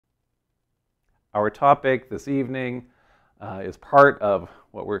Our topic this evening is part of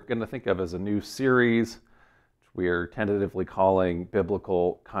what we're going to think of as a new series, which we are tentatively calling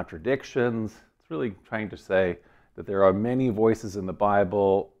Biblical Contradictions. It's really trying to say that there are many voices in the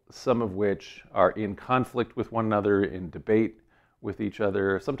Bible, some of which are in conflict with one another, in debate with each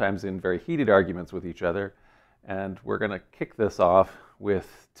other, sometimes in very heated arguments with each other. And we're going to kick this off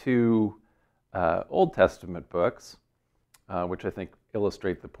with two Old Testament books, which I think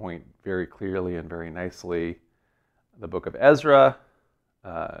illustrate the point very clearly and very nicely. The book of Ezra,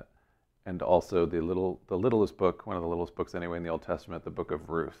 and also the littlest book, one of the littlest books anyway in the Old Testament, the book of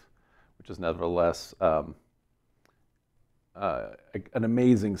Ruth, which is nevertheless an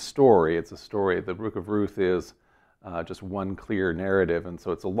amazing story. It's a story. The book of Ruth is just one clear narrative, and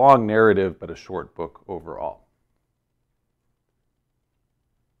so it's a long narrative but a short book overall.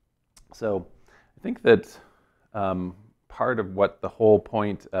 So I think that part of what the whole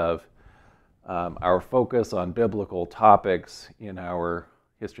point of our focus on biblical topics in our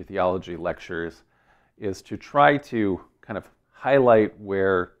history theology lectures is to try to kind of highlight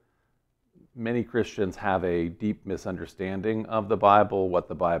where many Christians have a deep misunderstanding of the Bible, what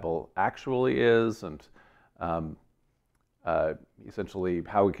the Bible actually is, and essentially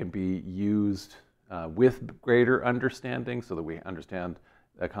how it can be used with greater understanding so that we understand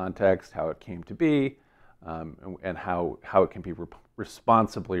the context, how it came to be, and how it can be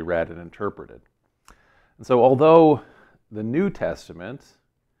responsibly read and interpreted. And so although the New Testament,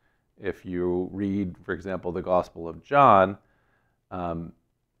 if you read, for example, the Gospel of John,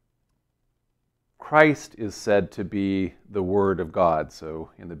 Christ is said to be the Word of God. So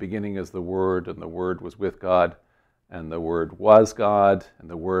in the beginning is the Word, and the Word was with God, and the Word was God, and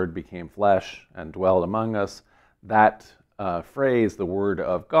the Word became flesh and dwelled among us. That phrase, the Word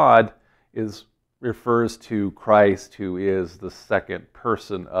of God, refers to Christ, who is the second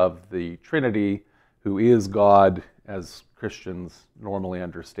person of the Trinity, who is God as Christians normally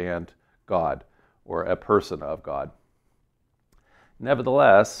understand God, or a person of God.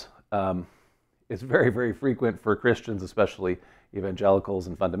 Nevertheless, it's very, very frequent for Christians, especially evangelicals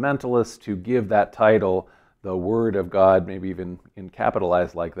and fundamentalists, to give that title, the Word of God, maybe even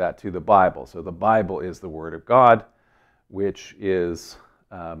capitalized like that, to the Bible. So the Bible is the Word of God, which is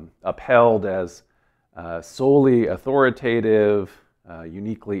upheld as solely authoritative,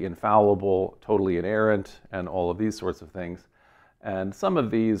 uniquely infallible, totally inerrant, and all of these sorts of things. And some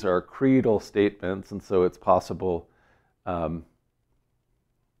of these are creedal statements, and so it's possible, I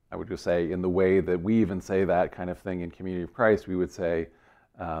would just say, in the way that we even say that kind of thing in Community of Christ, we would say,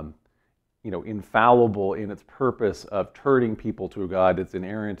 infallible in its purpose of turning people to God. It's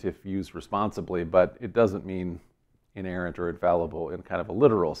inerrant if used responsibly, but it doesn't mean inerrant or infallible in kind of a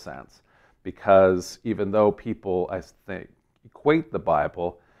literal sense, because even though people, I think, equate the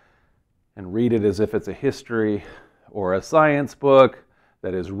Bible and read it as if it's a history or a science book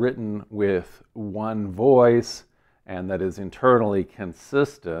that is written with one voice and that is internally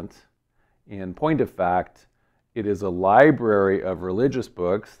consistent, in point of fact, it is a library of religious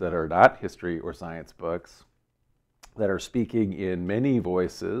books that are not history or science books, that are speaking in many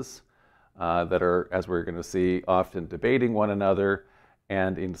voices, that are, as we're going to see, often debating one another,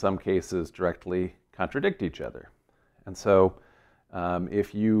 and in some cases directly contradict each other. And so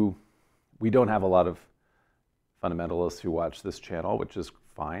we don't have a lot of fundamentalists who watch this channel, which is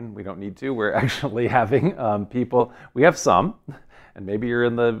fine. We don't need to. We're actually having people, we have some, and maybe you're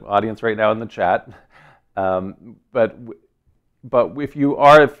in the audience right now in the chat, but if you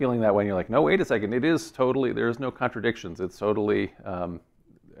are feeling that way and you're like, no, wait a second, it is totally, there's no contradictions. It's totally,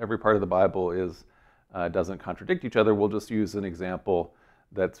 every part of the Bible doesn't contradict each other. We'll just use an example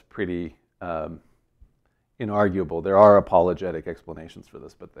that's pretty inarguable. There are apologetic explanations for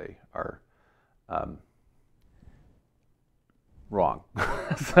this, but they are wrong.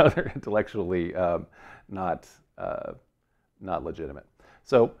 So they're intellectually not legitimate.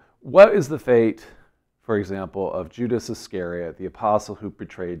 So what is the fate, for example, of Judas Iscariot, the apostle who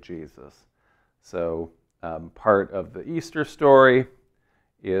betrayed Jesus? So part of the Easter story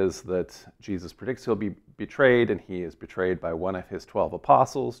is that Jesus predicts he'll be betrayed, and he is betrayed by one of his 12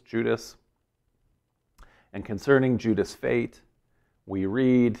 apostles, Judas. And concerning Judas' fate, we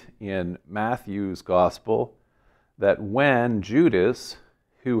read in Matthew's gospel that when Judas,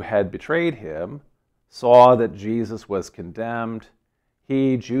 who had betrayed him, saw that Jesus was condemned,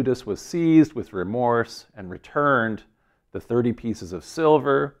 he, Judas, was seized with remorse and returned the 30 pieces of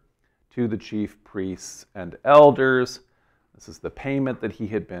silver to the chief priests and elders. This is the payment that he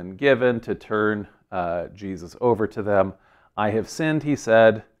had been given to turn Jesus over to them. I have sinned, he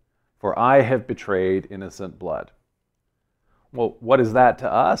said, for I have betrayed innocent blood. Well, what is that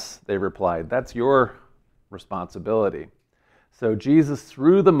to us? They replied. That's your responsibility. So Jesus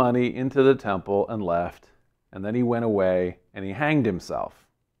threw the money into the temple and left, and then he went away and he hanged himself.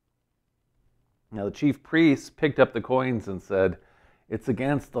 Now the chief priests picked up the coins and said, "It's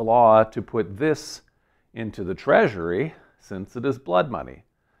against the law to put this into the treasury, since it is blood money."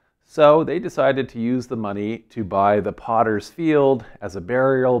 So they decided to use the money to buy the potter's field as a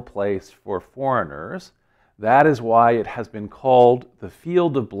burial place for foreigners. That is why it has been called the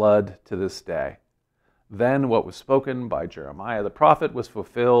field of blood to this day. Then what was spoken by Jeremiah the prophet was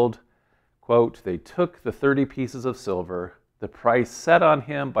fulfilled. Quote, "They took the 30 pieces of silver, the price set on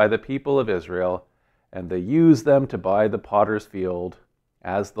him by the people of Israel, and they used them to buy the potter's field,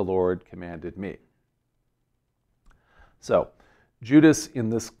 as the Lord commanded me." So Judas, in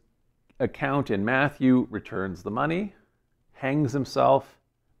this account in Matthew, returns the money, hangs himself.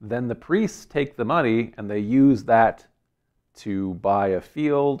 Then the priests take the money and they use that to buy a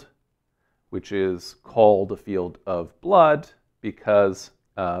field, which is called a field of blood because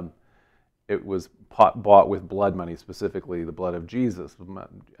it was bought with blood money, specifically the blood of Jesus,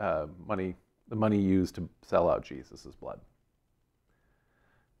 the money used to sell out Jesus' blood.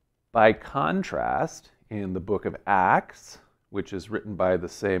 By contrast, in the book of Acts, which is written by the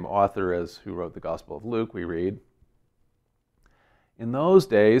same author as who wrote the Gospel of Luke, we read, "In those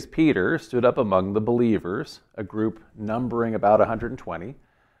days, Peter stood up among the believers, a group numbering about 120,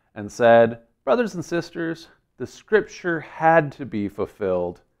 and said, 'Brothers and sisters, the scripture had to be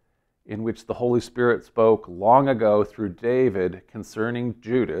fulfilled, in which the Holy Spirit spoke long ago through David concerning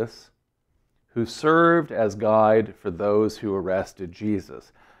Judas, who served as guide for those who arrested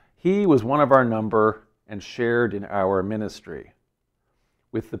Jesus. He was one of our number and shared in our ministry.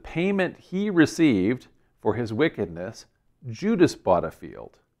 With the payment he received for his wickedness, Judas bought a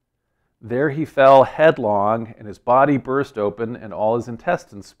field. There he fell headlong, and his body burst open, and all his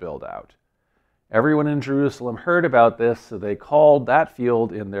intestines spilled out. Everyone in Jerusalem heard about this, so they called that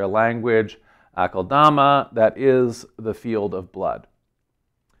field in their language Akeldama, that is, the field of blood."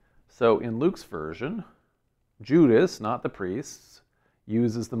 So in Luke's version, Judas, not the priests,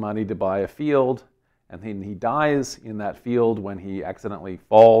 uses the money to buy a field, and then he dies in that field when he accidentally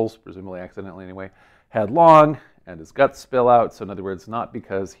falls, presumably accidentally anyway, headlong, and his guts spill out. So in other words, not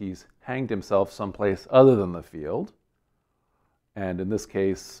because he's hanged himself someplace other than the field. And in this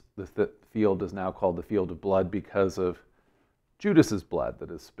case, the field is now called the field of blood because of Judas's blood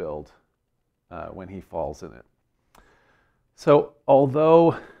that is spilled when he falls in it. So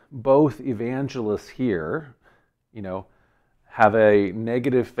although both evangelists here, have a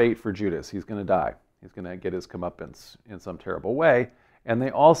negative fate for Judas, he's going to die. He's going to get his comeuppance in some terrible way. And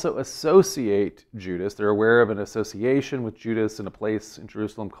they also associate Judas. They're aware of an association with Judas in a place in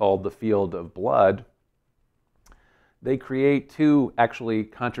Jerusalem called the Field of Blood. They create two actually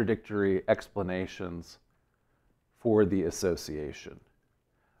contradictory explanations for the association.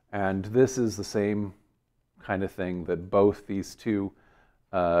 And this is the same kind of thing that both these two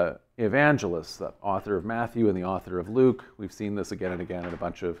evangelists, the author of Matthew and the author of Luke, we've seen this again and again in a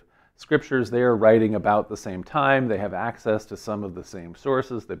bunch of scriptures. They are writing about the same time. They have access to some of the same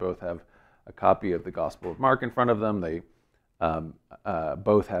sources. They both have a copy of the Gospel of Mark in front of them. They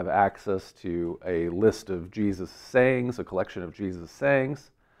both have access to a list of Jesus' sayings, a collection of Jesus'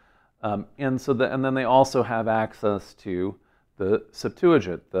 sayings. And then they also have access to the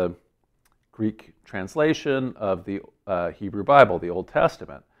Septuagint, the Greek translation of the Hebrew Bible, the Old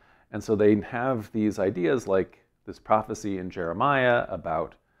Testament. And so they have these ideas like this prophecy in Jeremiah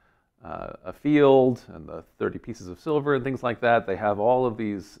about a field and the 30 pieces of silver and things like that. They have all of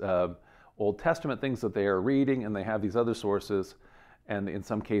these Old Testament things that they are reading, and they have these other sources. And in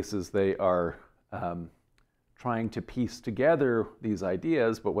some cases, they are trying to piece together these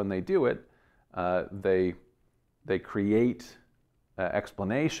ideas, but when they do it, they create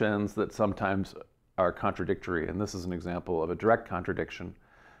explanations that sometimes are contradictory. And this is an example of a direct contradiction.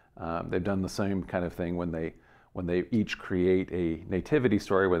 They've done the same kind of thing when they each create a nativity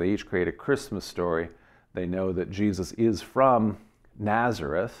story, where they each create a Christmas story. They know that Jesus is from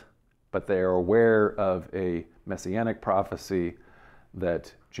Nazareth, but they are aware of a messianic prophecy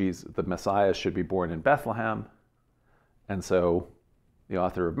that the Messiah should be born in Bethlehem. And so the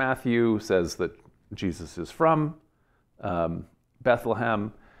author of Matthew says that Jesus is from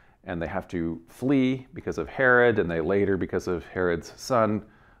Bethlehem, and they have to flee because of Herod, and they later, because of Herod's son,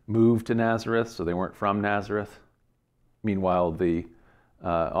 moved to Nazareth, so they weren't from Nazareth. Meanwhile, the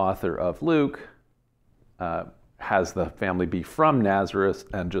author of Luke has the family be from Nazareth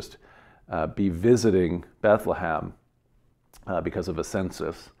and just be visiting Bethlehem because of a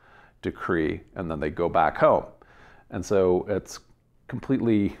census decree, and then they go back home. And so it's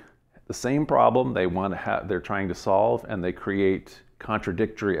completely the same problem they're trying to solve, and they create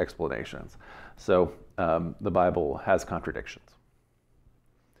contradictory explanations. So the Bible has contradictions.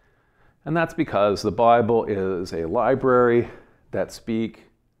 And that's because the Bible is a library that speaks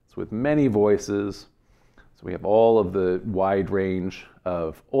with many voices. So we have all of the wide range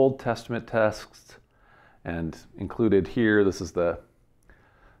of Old Testament texts, and included here, this is the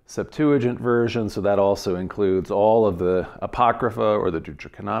Septuagint version, so that also includes all of the Apocrypha or the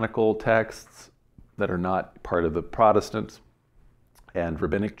deuterocanonical texts that are not part of the Protestant and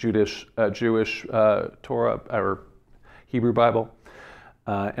Rabbinic Jewish Torah or Hebrew Bible.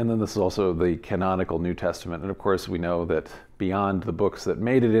 And then this is also the canonical New Testament. And of course, we know that beyond the books that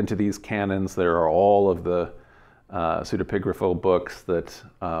made it into these canons, there are all of the pseudepigraphal books that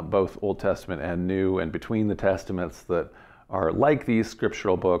both Old Testament and New, and between the Testaments, that are like these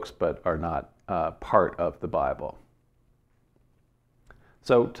scriptural books but are not part of the Bible.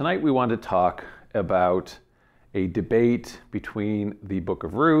 So tonight we want to talk about a debate between the book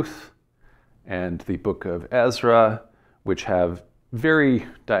of Ruth and the book of Ezra, which have very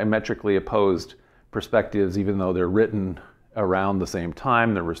diametrically opposed perspectives, even though they're written around the same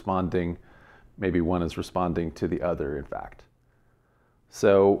time. They're responding, maybe one is responding to the other, in fact.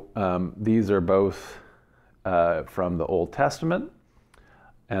 So these are both from the Old Testament,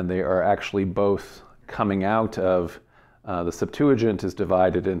 and they are actually both coming out of the Septuagint is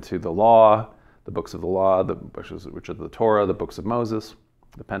divided into the law, the books of the law, which are the Torah, the books of Moses,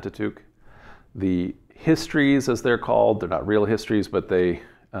 the Pentateuch. The histories, as they're called, they're not real histories, but they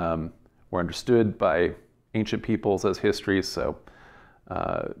were understood by ancient peoples as histories, so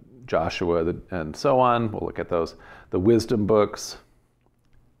Joshua and so on, we'll look at those. The wisdom books,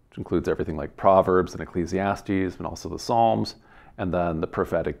 which includes everything like Proverbs and Ecclesiastes, and also the Psalms, and then the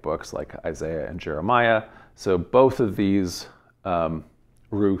prophetic books like Isaiah and Jeremiah. So both of these,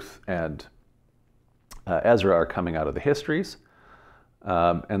 Ruth and Ezra, are coming out of the histories.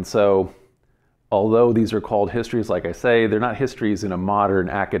 And so although these are called histories, like I say, they're not histories in a modern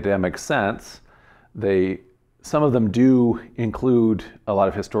academic sense. Some of them do include a lot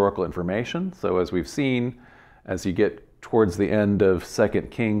of historical information. So as we've seen, as you get towards the end of 2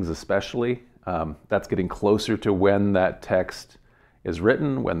 Kings especially, that's getting closer to when that text is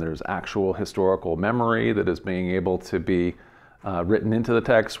written, when there's actual historical memory that is being able to be written into the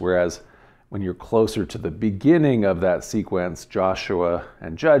text, whereas when you're closer to the beginning of that sequence, Joshua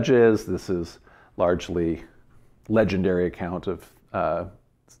and Judges, this is largely legendary account of,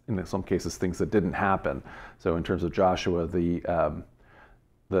 in some cases, things that didn't happen. So in terms of Joshua,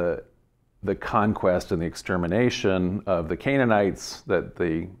 the conquest and the extermination of the Canaanites that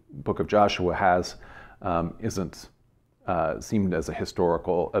the book of Joshua has isn't seen as a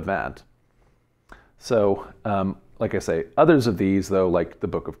historical event. So, like I say, others of these, though, like the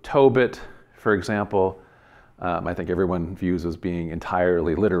book of Tobit, for example, I think everyone views as being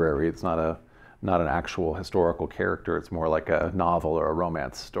entirely literary. It's not an actual historical character. It's more like a novel or a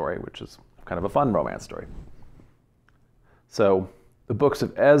romance story, which is kind of a fun romance story. So the books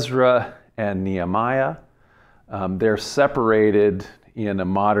of Ezra and Nehemiah, they're separated in a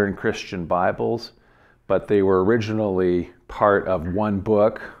modern Christian Bibles, but they were originally part of one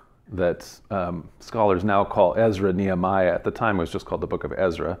book that scholars now call Ezra Nehemiah. At the time, it was just called the book of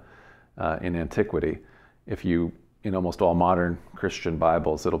Ezra in antiquity. In almost all modern Christian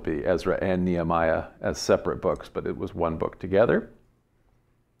Bibles, it'll be Ezra and Nehemiah as separate books, but it was one book together.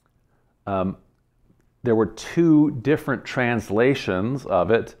 There were two different translations of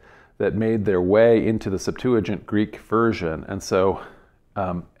it that made their way into the Septuagint Greek version. And so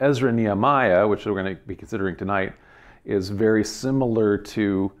Ezra and Nehemiah, which we're going to be considering tonight, is very similar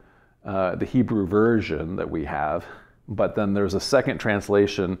to the Hebrew version that we have. But then there's a second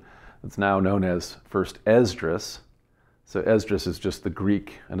translation that's now known as First Esdras. So Esdras is just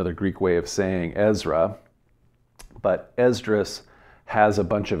another Greek way of saying Ezra. But Esdras has a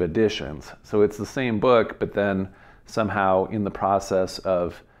bunch of additions. So it's the same book, but then somehow in the process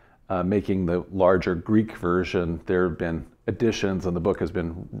of making the larger Greek version, there have been additions and the book has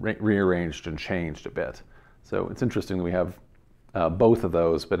been rearranged and changed a bit. So it's interesting that we have both of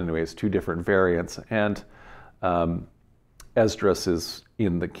those, but anyways, two different variants. And Esdras is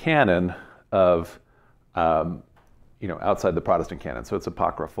in the canon of, outside the Protestant canon. So it's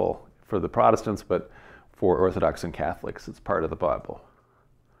apocryphal for the Protestants, but for Orthodox and Catholics, it's part of the Bible.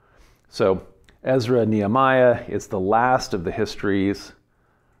 So Ezra and Nehemiah is the last of the histories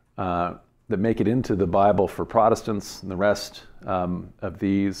that make it into the Bible for Protestants, and the rest of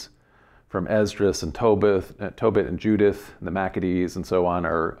these from Esdras and Tobit and Judith and the Maccabees and so on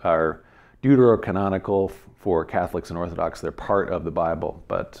are deuterocanonical for Catholics and Orthodox. They're part of the Bible,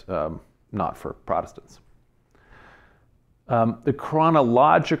 but not for Protestants. The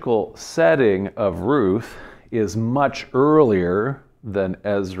chronological setting of Ruth is much earlier than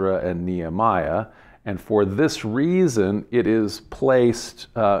Ezra and Nehemiah, and for this reason it is placed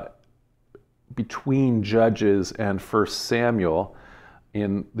between Judges and 1 Samuel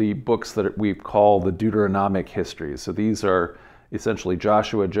in the books that we call the Deuteronomic histories. So these are essentially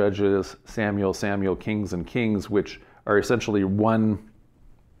Joshua, Judges, Samuel, Kings, and Kings, which are essentially one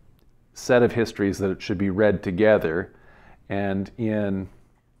set of histories that it should be read together. And in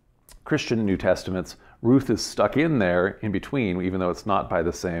Christian New Testaments, Ruth is stuck in there in between, even though it's not by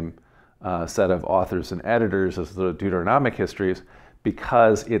the same set of authors and editors as the Deuteronomic histories,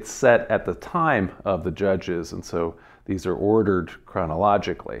 because it's set at the time of the Judges, and so these are ordered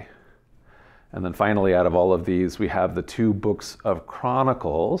chronologically. And then finally, out of all of these, we have the 2 books of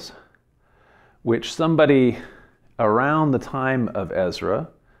Chronicles, which somebody around the time of Ezra,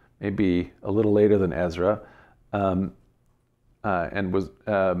 maybe a little later than Ezra, and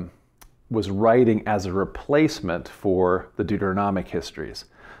was writing as a replacement for the Deuteronomic histories.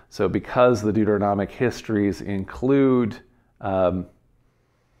 So because the Deuteronomic histories include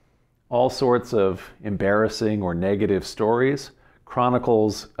all sorts of embarrassing or negative stories,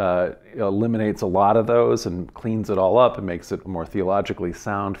 Chronicles eliminates a lot of those and cleans it all up and makes it more theologically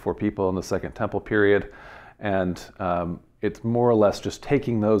sound for people in the Second Temple period. And it's more or less just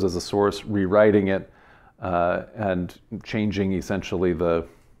taking those as a source, rewriting it, and changing essentially the,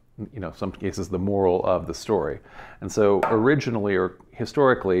 some cases the moral of the story. And so originally or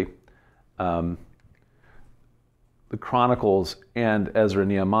historically, the Chronicles and Ezra and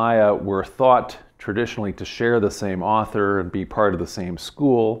Nehemiah were thought traditionally to share the same author and be part of the same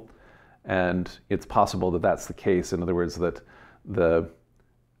school. And it's possible that that's the case. In other words, that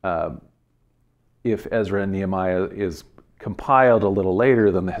if Ezra and Nehemiah is compiled a little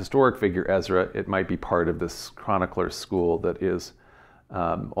later than the historic figure Ezra, it might be part of this chronicler school that is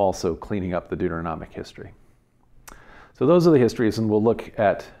also cleaning up the Deuteronomic history. So those are the histories, and we'll look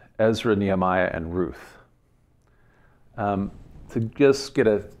at Ezra, Nehemiah, and Ruth. To just get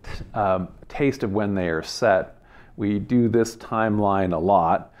a taste of when they are set, we do this timeline a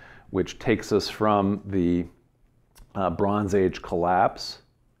lot, which takes us from the Bronze Age collapse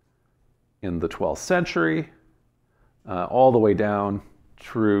in the 12th century, all the way down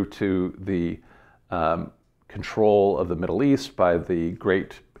through to the control of the Middle East by the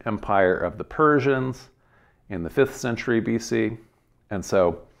great empire of the Persians in the 5th century BC. And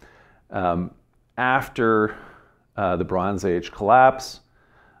so after the Bronze Age collapse,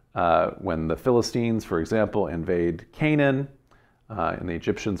 when the Philistines, for example, invade Canaan, and the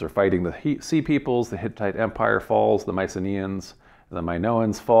Egyptians are fighting the Sea Peoples, the Hittite Empire falls, the Mycenaeans and the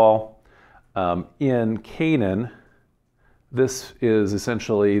Minoans fall. In Canaan, this is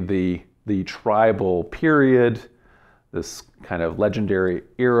essentially the tribal period, this kind of legendary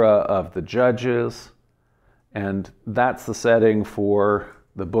era of the Judges, and that's the setting for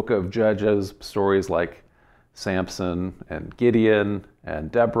the book of Judges, stories like Samson and Gideon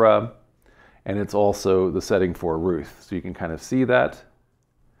and Deborah, and it's also the setting for Ruth. So you can kind of see that.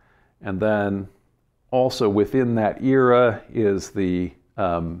 And then also within that era is the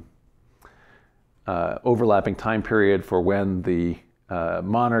overlapping time period for when the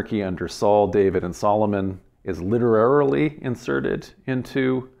monarchy under Saul, David, and Solomon is literally inserted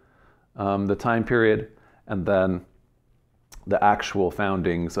into the time period, and then the actual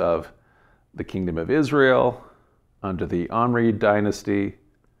foundings of the kingdom of Israel under the Omri dynasty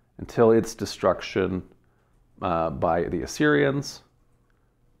until its destruction by the Assyrians.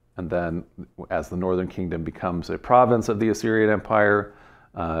 And then as the northern kingdom becomes a province of the Assyrian Empire,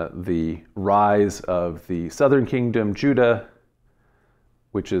 the rise of the southern kingdom, Judah,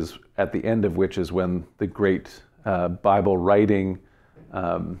 which is at the end of which is when the great Bible writing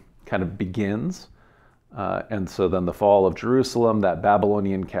kind of begins. And so then the fall of Jerusalem, that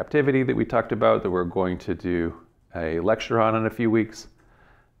Babylonian captivity that we talked about, that we're going to do a lecture on in a few weeks.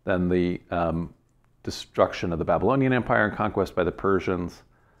 Then the destruction of the Babylonian Empire and conquest by the Persians.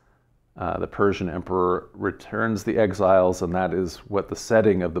 The Persian emperor returns the exiles, and that is what the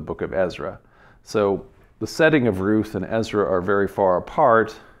setting of the book of Ezra. So the setting of Ruth and Ezra are very far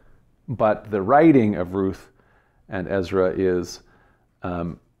apart, but the writing of Ruth and Ezra is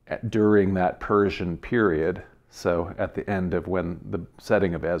during that Persian period, so at the end of when the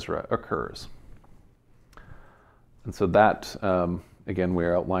setting of Ezra occurs. And so that, again, we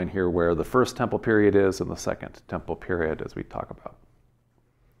outline here where the first temple period is and the second temple period as we talk about.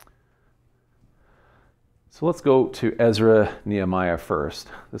 So let's go to Ezra, Nehemiah first.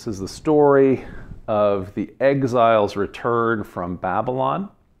 This is the story of the exiles' return from Babylon.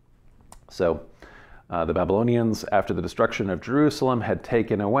 So the Babylonians, after the destruction of Jerusalem, had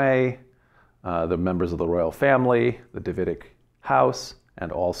taken away the members of the royal family, the Davidic house,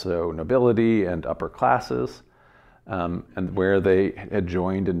 and also nobility and upper classes, and where they had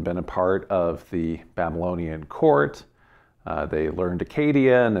joined and been a part of the Babylonian court. They learned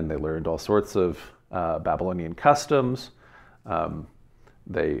Akkadian, and they learned all sorts of Babylonian customs.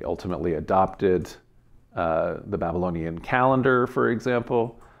 They ultimately adopted the Babylonian calendar, for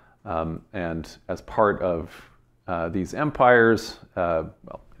example, and as part of these empires,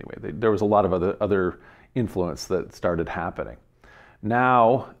 there was a lot of other influence that started happening.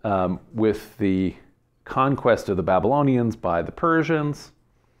 Now, with the conquest of the Babylonians by the Persians,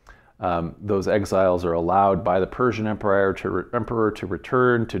 those exiles are allowed by the Persian emperor to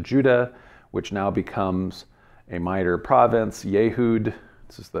return to Judah, which now becomes a minor province, Yehud.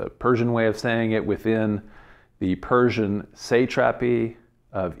 This is the Persian way of saying it, within the Persian satrapy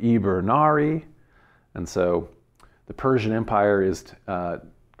of Ibr-Nari. And so the Persian Empire is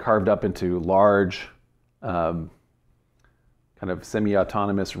carved up into large kind of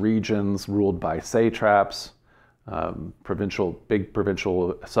semi-autonomous regions ruled by satraps, big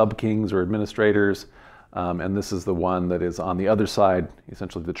provincial sub-kings or administrators. And this is the one that is on the other side,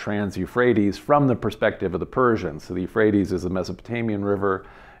 essentially the trans-Euphrates, from the perspective of the Persians. So the Euphrates is the Mesopotamian river,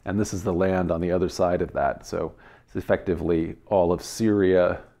 and this is the land on the other side of that. So it's effectively all of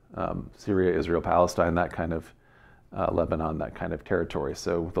Syria, Israel, Palestine, that kind of Lebanon, that kind of territory,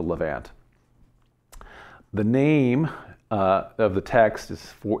 so the Levant. The name of the text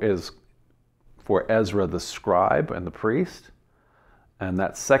is for Ezra the scribe and the priest, and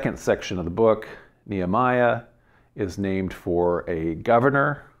that second section of the book, Nehemiah, is named for a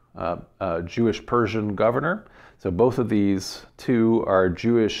governor, a Jewish Persian governor. So both of these two are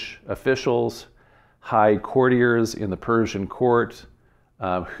Jewish officials, high courtiers in the Persian court,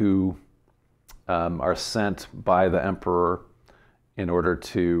 who are sent by the emperor in order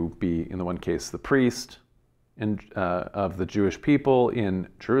to be, in the one case, the priest of the Jewish people in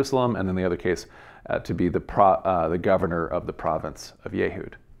Jerusalem, and in the other case, to be the governor of the province of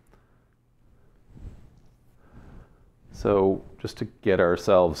Yehud. So just to get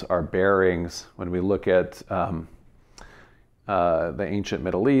ourselves our bearings, when we look at the ancient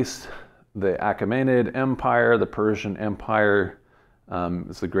Middle East, the Achaemenid Empire, the Persian Empire,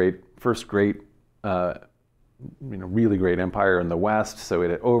 is the first great, really great empire in the West. So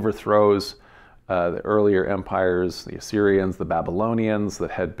it overthrows the earlier empires, the Assyrians, the Babylonians,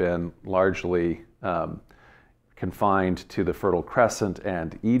 that had been largely confined to the Fertile Crescent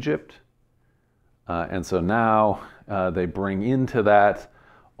and Egypt. And so now they bring into that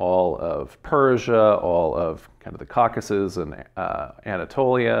all of Persia, all of kind of the Caucasus and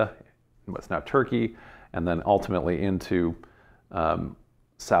Anatolia, what's now Turkey, and then ultimately into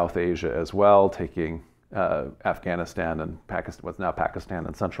South Asia as well, taking Afghanistan and Pakistan, what's now Pakistan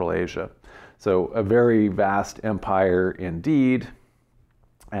and Central Asia. So a very vast empire indeed.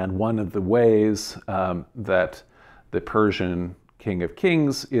 And one of the ways that the Persian King of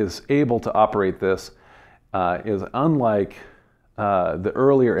Kings is able to operate this is unlike the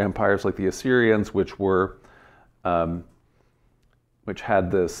earlier empires like the Assyrians, which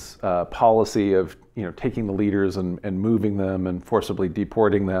had this policy of taking the leaders and moving them and forcibly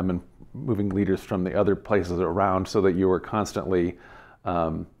deporting them and moving leaders from the other places around, so that you were constantly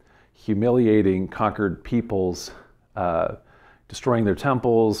humiliating conquered peoples, destroying their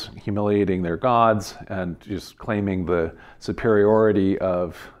temples, humiliating their gods, and just claiming the superiority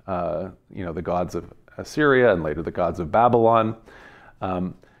of the gods of Assyria and later the gods of Babylon.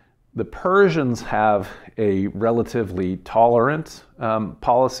 The Persians have a relatively tolerant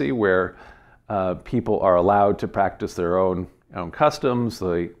policy where people are allowed to practice their own customs.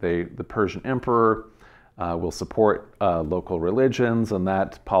 The Persian emperor will support local religions, and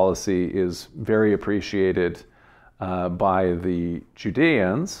that policy is very appreciated by the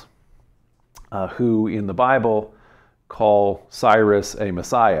Judeans, who in the Bible call Cyrus a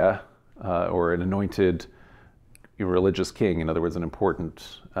Messiah, or an anointed religious king. In other words, an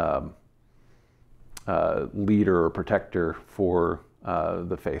important leader or protector for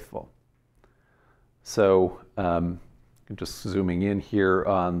the faithful. So just zooming in here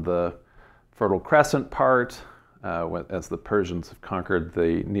on the Fertile Crescent part, as the Persians have conquered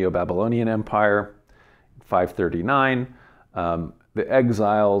the Neo-Babylonian Empire, 539. The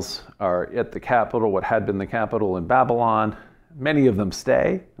exiles are at the capital, what had been the capital in Babylon. Many of them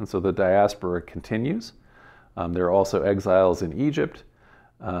stay, and so the diaspora continues. There are also exiles in Egypt,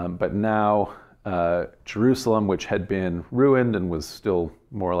 but now Jerusalem, which had been ruined and was still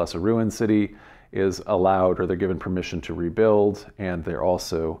more or less a ruined city, is allowed, or they're given permission to rebuild, and they're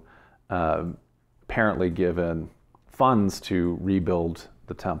also apparently given funds to rebuild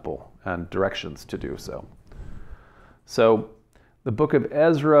the temple and directions to do so. So the book of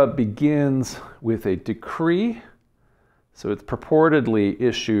Ezra begins with a decree. So it's purportedly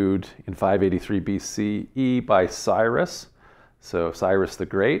issued in 583 BCE by Cyrus, so Cyrus the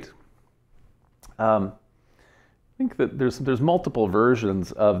Great. I think that there's multiple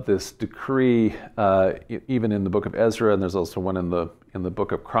versions of this decree, even in the book of Ezra, and there's also one in the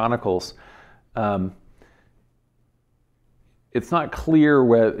book of Chronicles. It's not clear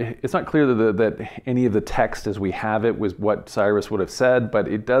that any of the text as we have it was what Cyrus would have said, but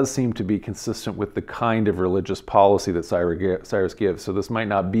it does seem to be consistent with the kind of religious policy that Cyrus gives. So this might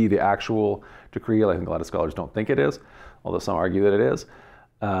not be the actual decree. I think a lot of scholars don't think it is, although some argue that it is.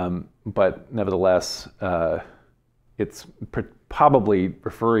 But nevertheless, it's probably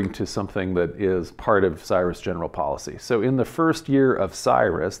referring to something that is part of Cyrus' general policy. So in the first year of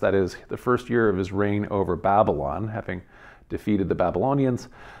Cyrus, that is the first year of his reign over Babylon, having defeated the Babylonians,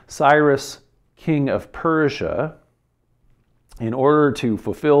 Cyrus, king of Persia, in order to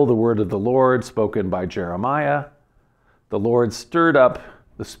fulfill the word of the Lord spoken by Jeremiah, the Lord stirred up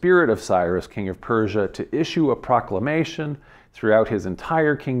the spirit of Cyrus, king of Persia, to issue a proclamation throughout his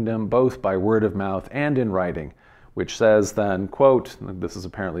entire kingdom, both by word of mouth and in writing, which says then, quote, this is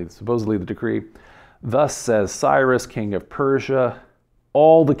supposedly the decree, "Thus says Cyrus, king of Persia,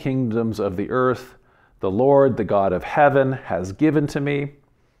 all the kingdoms of the earth the Lord, the God of heaven, has given to me,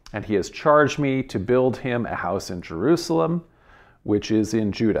 and he has charged me to build him a house in Jerusalem, which is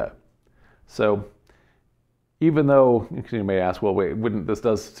in Judah." So even though you may ask, well, wait, this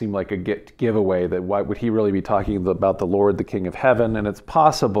does seem like a giveaway, that why would he really be talking about the Lord, the King of heaven? And it's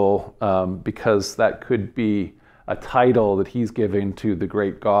possible because that could be a title that he's giving to the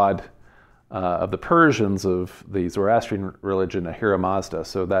great god of the Persians, of the Zoroastrian religion, Ahura Mazda.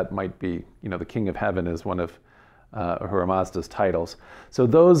 So that might be, the King of Heaven is one of Ahura Mazda's titles. So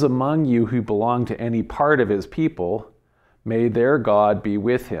those among you who belong to any part of his people, may their God be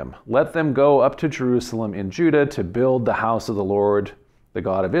with him. Let them go up to Jerusalem in Judah to build the house of the Lord, the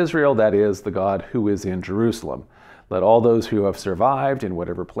God of Israel, that is, the God who is in Jerusalem. Let all those who have survived in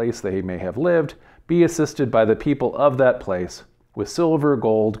whatever place they may have lived be assisted by the people of that place with silver,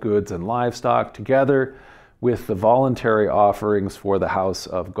 gold, goods, and livestock, together with the voluntary offerings for the house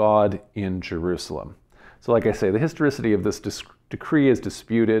of God in Jerusalem. So like I say, the historicity of this decree is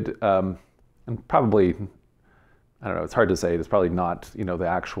disputed, and probably, I don't know, it's hard to say, it's probably not, the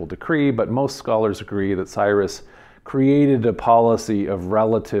actual decree, but most scholars agree that Cyrus created a policy of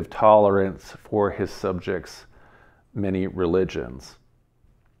relative tolerance for his subjects' many religions.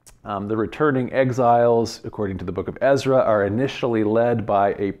 The returning exiles, according to the book of Ezra, are initially led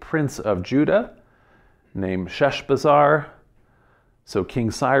by a prince of Judah named Sheshbazzar. So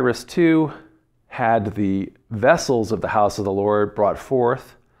King Cyrus too had the vessels of the house of the Lord brought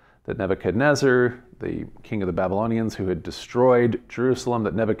forth, that Nebuchadnezzar, the king of the Babylonians who had destroyed Jerusalem,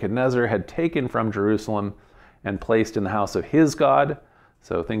 that Nebuchadnezzar had taken from Jerusalem and placed in the house of his God.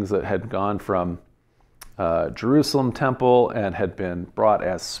 So things that had gone from Jerusalem temple and had been brought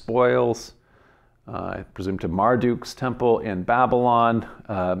as spoils, I presume to Marduk's temple in Babylon.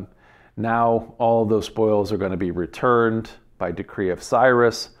 Now all of those spoils are going to be returned by decree of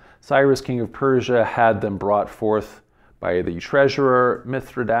Cyrus. Cyrus, king of Persia, had them brought forth by the treasurer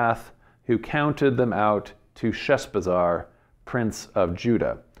Mithridath, who counted them out to Sheshbazzar, prince of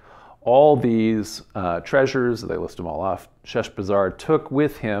Judah. All these treasures, they list them all off, Sheshbazzar took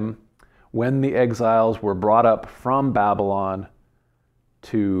with him when the exiles were brought up from Babylon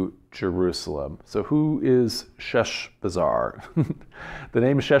to Jerusalem. So who is Sheshbazzar? The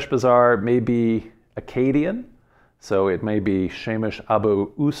name Sheshbazzar may be Akkadian, so it may be Shemesh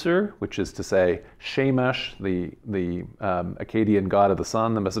Abu Usur, which is to say Shemesh, the Akkadian god of the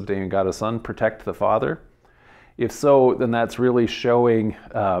sun, the Mesopotamian god of the sun, protect the father. If so, then that's really showing,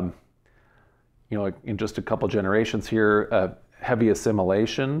 in just a couple generations here, heavy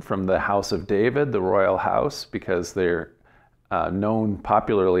assimilation from the house of David, the royal house, because they're known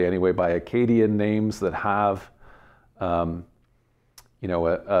popularly anyway by Akkadian names that have, a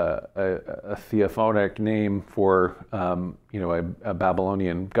theophonic name for, a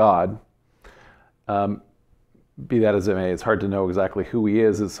Babylonian god. Be that as it may, it's hard to know exactly who he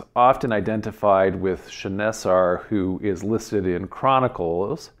is. It's often identified with Shenessar, who is listed in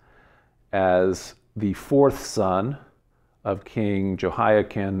Chronicles as the fourth son of King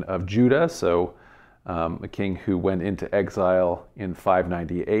Jehoiakim of Judah, so a king who went into exile in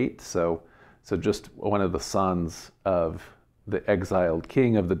 598. So So just one of the sons of the exiled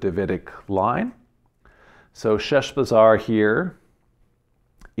king of the Davidic line. So Sheshbazzar here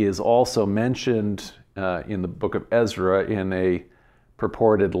is also mentioned in the book of Ezra in a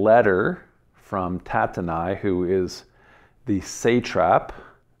purported letter from Tattenai, who is the satrap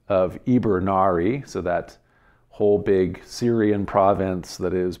of Ibr-Nari, so that whole big Syrian province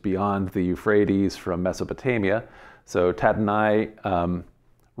that is beyond the Euphrates from Mesopotamia. So Tattenai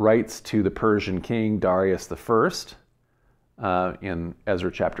writes to the Persian king Darius I in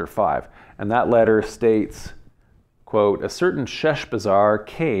Ezra chapter 5. And that letter states, quote, "A certain Sheshbazzar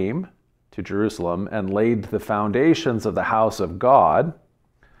came to Jerusalem and laid the foundations of the house of God,"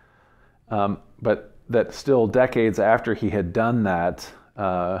 but that still decades after he had done that,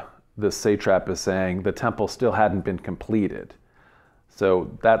 the satrap is saying the temple still hadn't been completed.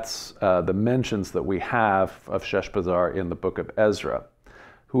 So that's the mentions that we have of Sheshbazzar in the book of Ezra.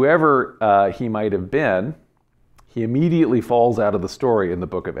 Whoever he might have been, he immediately falls out of the story in the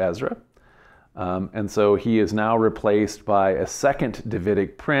book of Ezra. And so he is now replaced by a second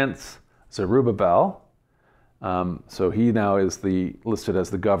Davidic prince, Zerubbabel. So he now is listed as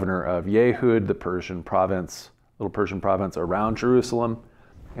the governor of Yehud, the Persian province, little Persian province around Jerusalem.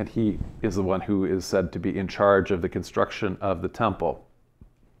 And he is the one who is said to be in charge of the construction of the temple.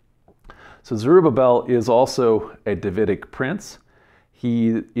 So Zerubbabel is also a Davidic prince.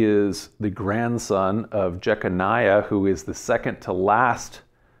 He is the grandson of Jeconiah, who is the second to last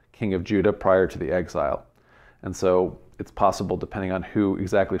king of Judah prior to the exile. And so it's possible, depending on who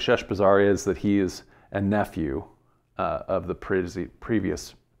exactly Sheshbazzar is, that he is a nephew of the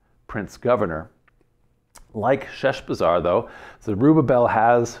previous prince governor. Like Sheshbazzar, though, Zerubbabel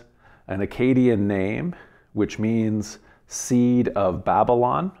has an Akkadian name, which means seed of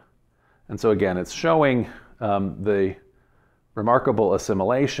Babylon. And so again, it's showing the remarkable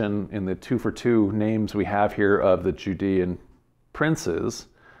assimilation in the 2-for-2 names we have here of the Judean princes,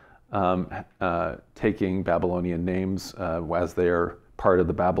 taking Babylonian names as they are part of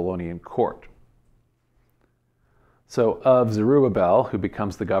the Babylonian court. So of Zerubbabel, who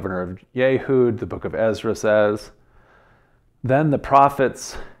becomes the governor of Yehud, the book of Ezra says, "Then the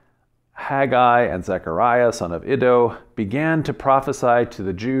prophets Haggai and Zechariah, son of Iddo, began to prophesy to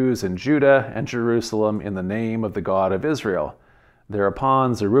the Jews in Judah and Jerusalem in the name of the God of Israel.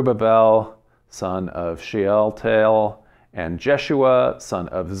 Thereupon Zerubbabel, son of Shealtiel, and Jeshua, son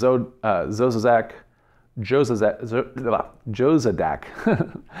of Jozadak,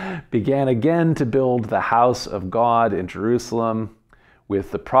 began again to build the house of God in Jerusalem,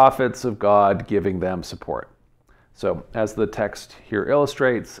 with the prophets of God giving them support." So as the text here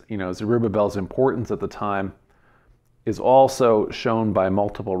illustrates, Zerubbabel's importance at the time is also shown by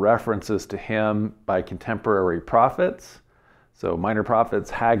multiple references to him by contemporary prophets. So minor prophets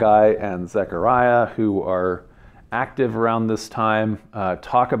Haggai and Zechariah, who are active around this time,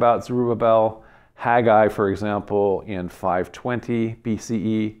 talk about Zerubbabel. Haggai, for example, in 520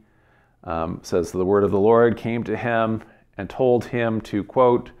 BCE, says, "The word of the Lord came to him and told him to,"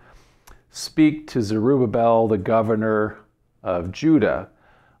 quote, "speak to Zerubbabel, the governor of Judah,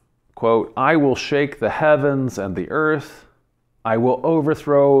 quote, I will shake the heavens and the earth. I will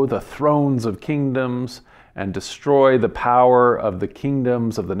overthrow the thrones of kingdoms and destroy the power of the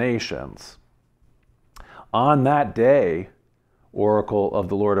kingdoms of the nations. On that day, oracle of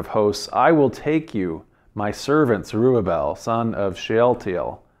the Lord of hosts, I will take you, my servant Zerubbabel, son of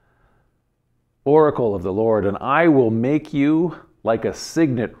Shealtiel, oracle of the Lord, and I will make you like a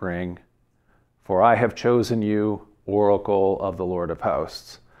signet ring, for I have chosen you, oracle of the Lord of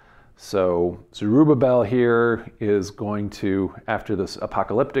hosts." So Zerubbabel here is going to, after this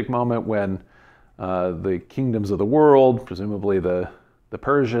apocalyptic moment when the kingdoms of the world, presumably the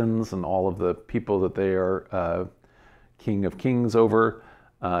Persians and all of the people that they are king of kings over,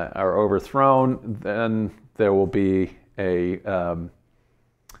 are overthrown, then there will be a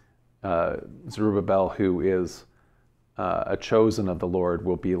Zerubbabel who is a chosen of the Lord,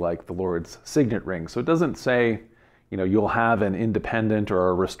 will be like the Lord's signet ring. So it doesn't say, you'll have an independent or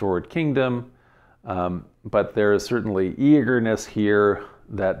a restored kingdom, but there is certainly eagerness here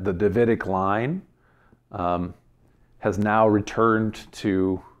that the Davidic line has now returned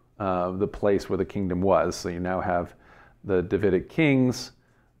to the place where the kingdom was. So you now have the Davidic kings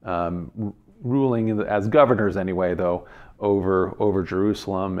ruling as governors anyway, though, over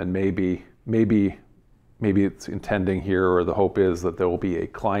Jerusalem, and maybe it's intending here, or the hope is that there will be a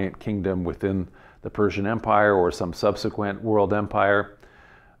client kingdom within the Persian Empire or some subsequent world empire,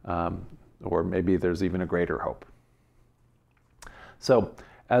 or maybe there's even a greater hope. So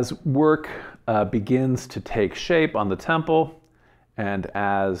as work begins to take shape on the temple, and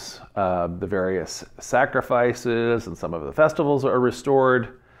as the various sacrifices and some of the festivals are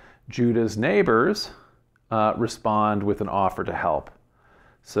restored, Judah's neighbors respond with an offer to help.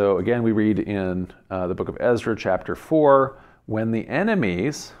 So again, we read in the book of Ezra, chapter 4, when the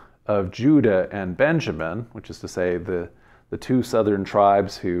enemies of Judah and Benjamin, which is to say the two southern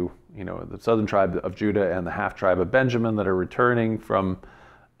tribes the southern tribe of Judah and the half tribe of Benjamin that are returning from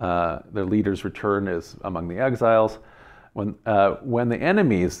their leader's return is among the exiles. When the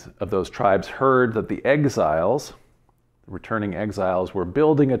enemies of those tribes heard that the returning exiles, were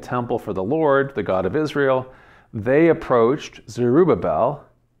building a temple for the Lord, the God of Israel, they approached Zerubbabel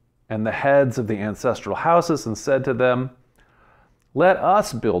and the heads of the ancestral houses and said to them, "Let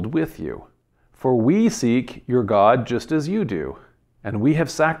us build with you, for we seek your God just as you do, and we have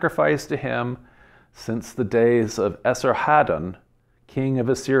sacrificed to him since the days of Esarhaddon, king of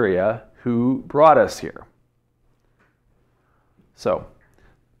Assyria, who brought us here." So,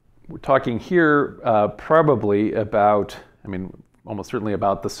 we're talking here probably about, almost certainly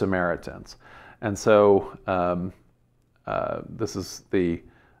about the Samaritans. And so this is the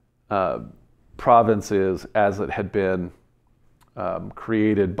provinces as it had been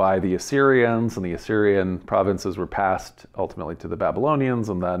created by the Assyrians, and the Assyrian provinces were passed ultimately to the Babylonians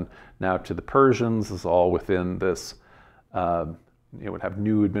and then now to the Persians. This is all within this, it would have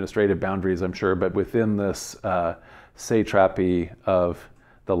new administrative boundaries, I'm sure, but within this satrapy of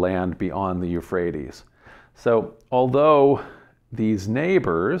the land beyond the Euphrates. So although these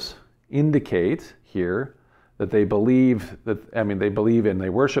neighbors indicate here that they believe they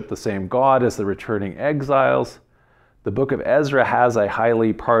worship the same God as the returning exiles, the book of Ezra has a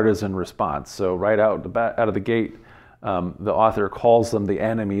highly partisan response. So right out of the gate, the author calls them the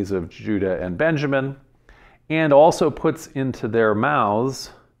enemies of Judah and Benjamin, and also puts into their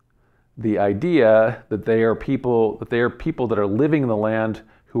mouths the idea that they are people that are living in the land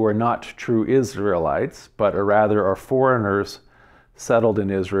who are not true Israelites, but rather are foreigners settled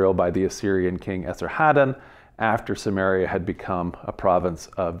in Israel by the Assyrian king Esarhaddon after Samaria had become a province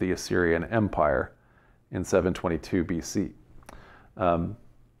of the Assyrian Empire in 722 BC.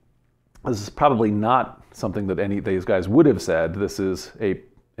 This is probably not something that any of these guys would have said. This is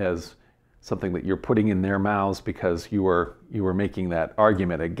as something that you're putting in their mouths because you were making that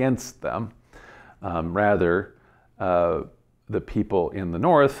argument against them. Rather, the people in the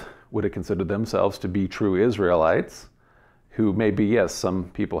north would have considered themselves to be true Israelites, who maybe, yes,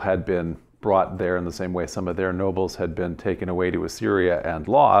 some people had been brought there in the same way some of their nobles had been taken away to Assyria and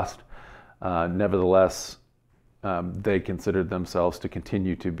lost. Nevertheless, they considered themselves to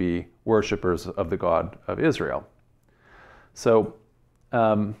continue to be worshipers of the God of Israel. So,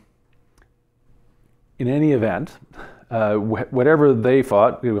 in any event, whatever they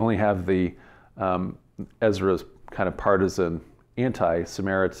thought, we only have the Ezra's kind of partisan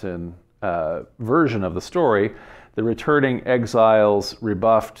anti-Samaritan version of the story. The returning exiles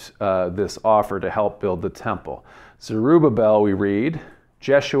rebuffed this offer to help build the temple. Zerubbabel, we read,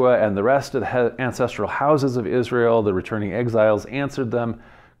 Jeshua and the rest of the ancestral houses of Israel, the returning exiles, answered them,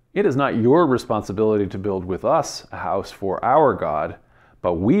 "It is not your responsibility to build with us a house for our God,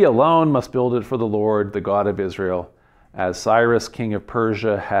 but we alone must build it for the Lord, the God of Israel, as Cyrus, king of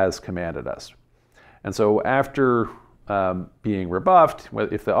Persia, has commanded us." And so after being rebuffed,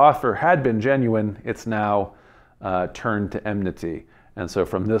 if the offer had been genuine, it's now turned to enmity. And so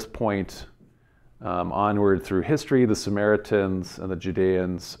from this point onward through history, the Samaritans and the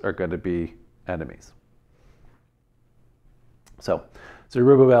Judeans are going to be enemies. So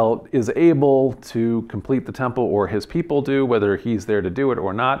Zerubbabel is able to complete the temple, or his people do, whether he's there to do it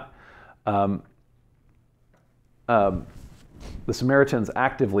or not. The Samaritans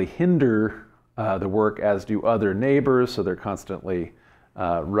actively hinder the work, as do other neighbors, so they're constantly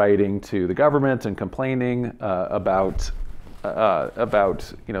writing to the government and complaining about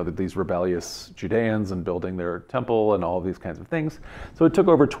these rebellious Judeans and building their temple and all of these kinds of things. So it took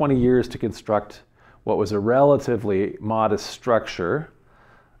over 20 years to construct what was a relatively modest structure,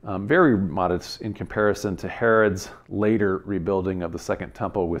 very modest in comparison to Herod's later rebuilding of the Second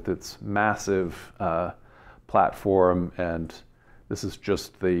Temple with its massive platform, and this is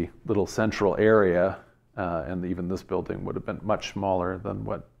just the little central area, and even this building would have been much smaller than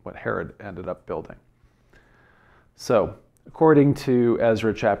what Herod ended up building. So, according to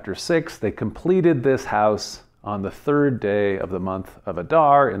Ezra chapter 6, they completed this house on the 3rd day of the month of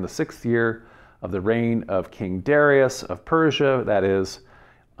Adar in the 6th year of the reign of King Darius of Persia, that is,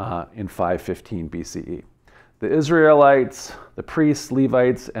 in 515 BCE. The Israelites, the priests,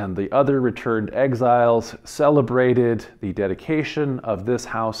 Levites, and the other returned exiles celebrated the dedication of this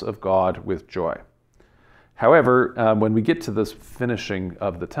house of God with joy. However, when we get to this finishing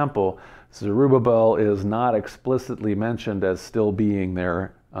of the temple, Zerubbabel is not explicitly mentioned as still being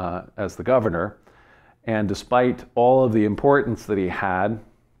there as the governor. And despite all of the importance that he had,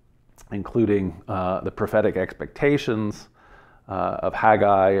 including the prophetic expectations of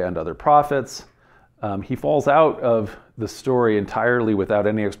Haggai and other prophets, he falls out of the story entirely without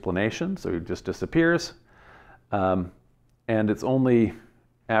any explanation, so he just disappears. And it's only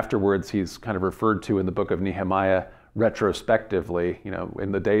afterwards he's kind of referred to in the book of Nehemiah retrospectively.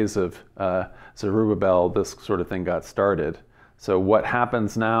 In the days of Zerubbabel, this sort of thing got started. So what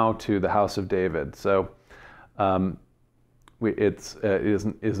happens now to the house of David? So it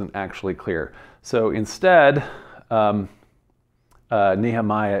isn't actually clear. So instead,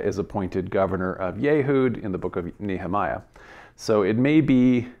 Nehemiah is appointed governor of Yehud in the book of Nehemiah. So it may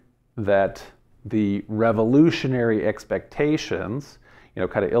be that the revolutionary expectations,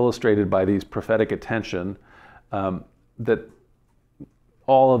 kind of illustrated by these prophetic attention, that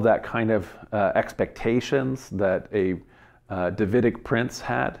all of that kind of expectations that a Davidic prince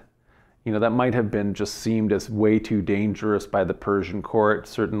had, that might have been just seemed as way too dangerous by the Persian court.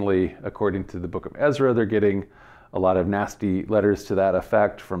 Certainly, according to the book of Ezra, they're getting a lot of nasty letters to that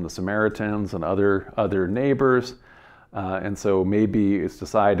effect from the Samaritans and other neighbors. And so maybe it's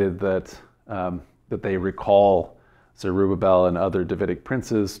decided that they recall Zerubbabel and other Davidic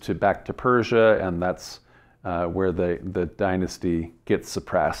princes back to Persia, and that's where the dynasty gets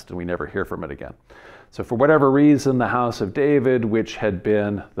suppressed and we never hear from it again. So for whatever reason, the house of David, which had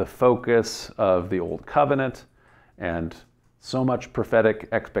been the focus of the Old Covenant and so much prophetic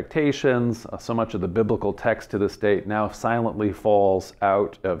expectations, so much of the biblical text to this date, now silently falls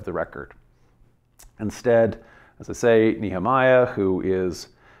out of the record. Instead, as I say, Nehemiah, who is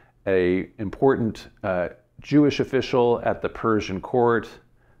an important Jewish official at the Persian court,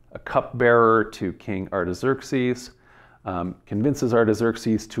 a cupbearer to King Artaxerxes, convinces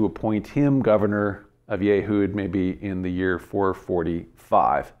Artaxerxes to appoint him governor of Yehud maybe in the year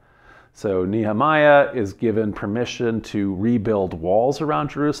 445. So Nehemiah is given permission to rebuild walls around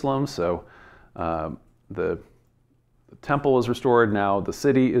Jerusalem. So the temple is restored. Now the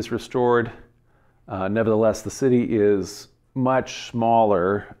city is restored. Nevertheless, the city is much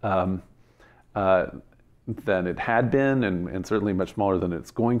smaller than it had been, and certainly much smaller than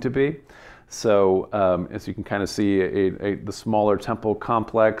it's going to be. So as you can kind of see, the smaller temple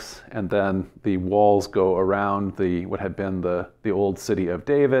complex, and then the walls go around what had been the old city of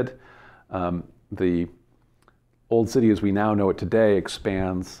David. The old city as we now know it today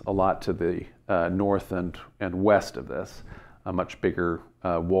expands a lot to the north and west of this, much bigger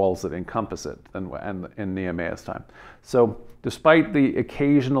walls that encompass it than in Nehemiah's time. So despite the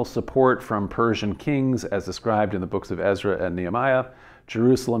occasional support from Persian kings as described in the books of Ezra and Nehemiah,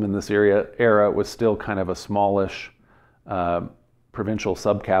 Jerusalem in this era was still kind of a smallish provincial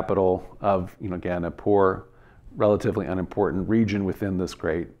subcapital of, again, a poor, relatively unimportant region within this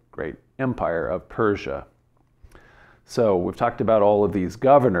great empire of Persia. So we've talked about all of these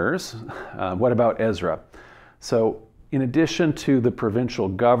governors. What about Ezra? So in addition to the provincial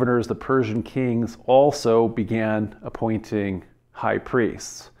governors, the Persian kings also began appointing high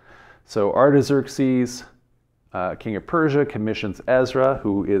priests. So Artaxerxes, king of Persia, commissions Ezra,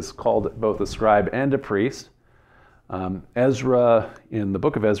 who is called both a scribe and a priest. Ezra, in the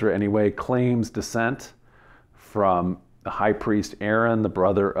book of Ezra anyway, claims descent from the high priest Aaron, the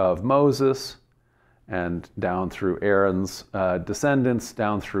brother of Moses, and down through Aaron's descendants,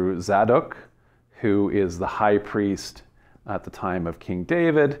 down through Zadok, who is the high priest at the time of King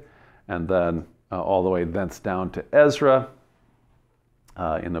David, and then all the way thence down to Ezra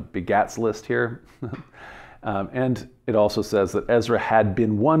in the begats list here. And it also says that Ezra had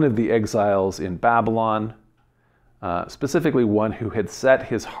been one of the exiles in Babylon, specifically one who had set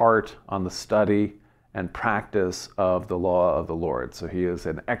his heart on the study and practice of the law of the Lord. So he is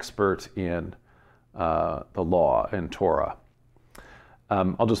an expert in the law and Torah.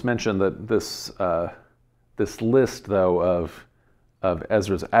 I'll just mention that this list, though, of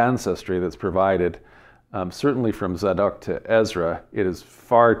Ezra's ancestry that's provided, certainly from Zadok to Ezra, it is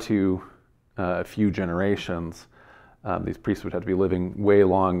far too few generations. These priests would have to be living way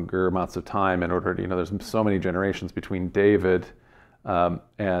longer amounts of time in order to, there's so many generations between David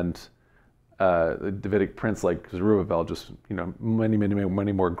and the Davidic prince like Zerubbabel, just,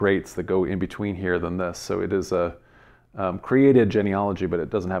 many more greats that go in between here than this. So it is a created genealogy, but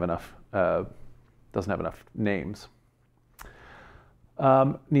it doesn't have enough names.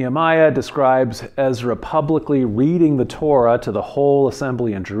 Nehemiah describes Ezra publicly reading the Torah to the whole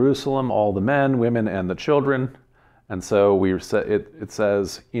assembly in Jerusalem, all the men, women, and the children, And so it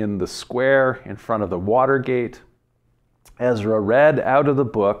says, in the square in front of the water gate, Ezra read out of the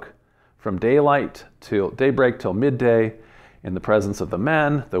book from daylight till daybreak till midday, in the presence of the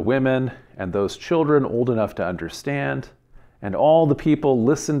men, the women, and those children old enough to understand. And all the people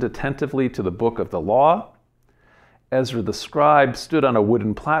listened attentively to the book of the law. Ezra the scribe stood on a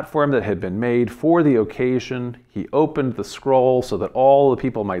wooden platform that had been made for the occasion. He opened the scroll so that all the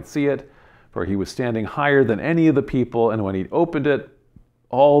people might see it, for he was standing higher than any of the people, and when he opened it,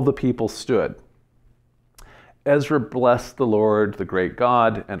 all the people stood. Ezra blessed the Lord, the great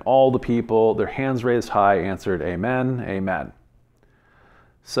God, and all the people, their hands raised high, answered, Amen, Amen.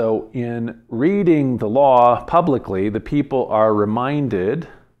 So in reading the law publicly, the people are reminded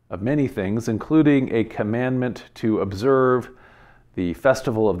of many things, including a commandment to observe the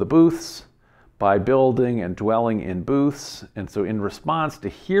festival of the booths by building and dwelling in booths. And so in response to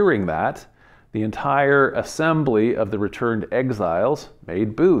hearing that, the entire assembly of the returned exiles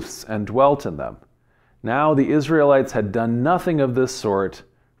made booths and dwelt in them. Now the Israelites had done nothing of this sort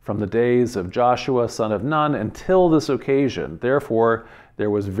from the days of Joshua, son of Nun, until this occasion. Therefore, there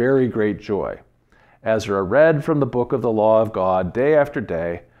was very great joy. Ezra read from the book of the law of God day after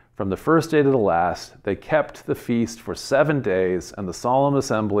day, from the first day to the last. They kept the feast for 7 days and the solemn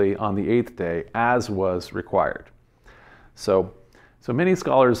assembly on the 8th day, as was required. So many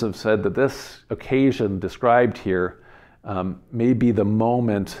scholars have said that this occasion described here may be the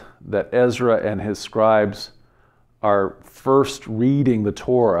moment that Ezra and his scribes are first reading the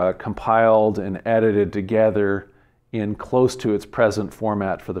Torah compiled and edited together in close to its present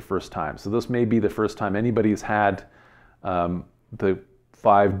format for the first time. So this may be the first time anybody's had the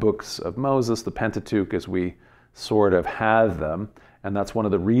 5 books of Moses, the Pentateuch, as we sort of have them. And that's one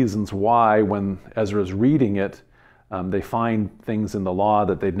of the reasons why when Ezra's reading it, they find things in the law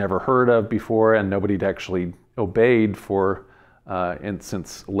that they'd never heard of before and nobody'd actually obeyed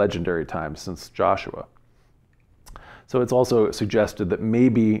since legendary times, since Joshua. So it's also suggested that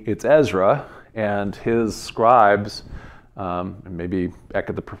maybe it's Ezra and his scribes, maybe back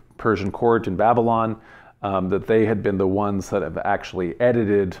at the Persian court in Babylon, that they had been the ones that have actually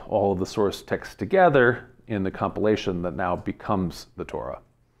edited all of the source texts together in the compilation that now becomes the Torah.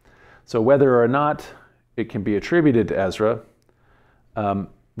 So whether or not it can be attributed to Ezra,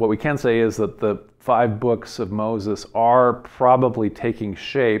 what we can say is that the 5 books of Moses are probably taking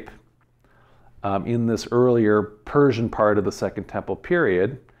shape in this earlier Persian part of the Second Temple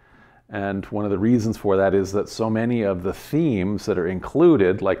period. And one of the reasons for that is that so many of the themes that are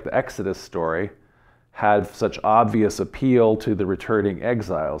included, like the Exodus story, had such obvious appeal to the returning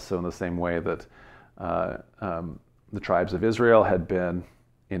exiles. So in the same way that the tribes of Israel had been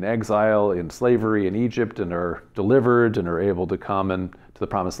in exile, in slavery in Egypt, and are delivered and are able to come to the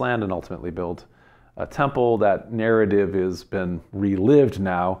Promised Land and ultimately build a temple, that narrative has been relived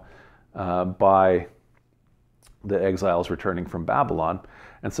now by the exiles returning from Babylon.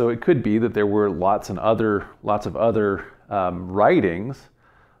 And so it could be that there were lots of other writings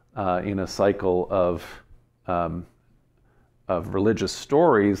in a cycle of religious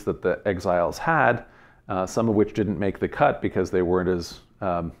stories that the exiles had, some of which didn't make the cut because they weren't as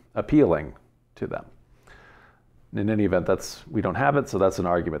appealing to them. In any event, we don't have it, so that's an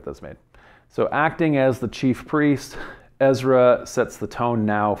argument that's made. So acting as the chief priest, Ezra sets the tone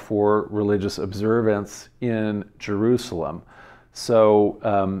now for religious observance in Jerusalem.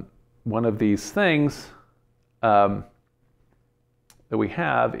 So one of these things that we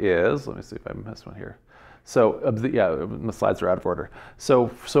have is, let me see if I missed one here. So yeah, the slides are out of order.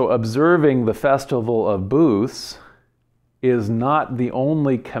 So observing the festival of booths is not the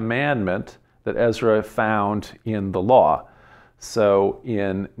only commandment that Ezra found in the law. So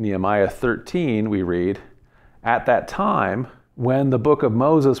in Nehemiah 13, we read, "At that time, when the book of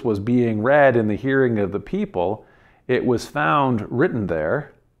Moses was being read in the hearing of the people, it was found written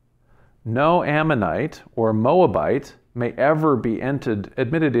there, 'No Ammonite or Moabite may ever be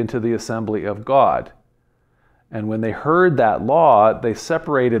admitted into the assembly of God.' And when they heard that law, they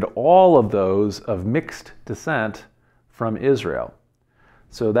separated all of those of mixed descent from Israel."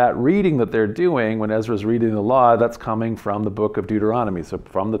 So that reading that they're doing when Ezra's reading the law, that's coming from the book of Deuteronomy, so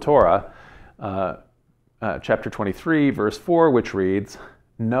from the Torah, chapter 23, verse 4, which reads,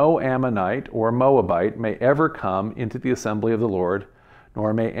 "No Ammonite or Moabite may ever come into the assembly of the Lord,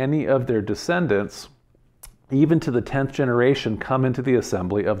 nor may any of their descendants, even to the 10th generation, come into the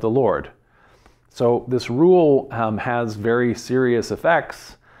assembly of the Lord." So this rule has very serious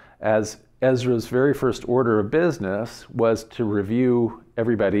effects, as Ezra's very first order of business was to review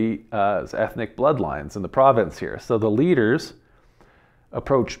everybody's ethnic bloodlines in the province here. So the leaders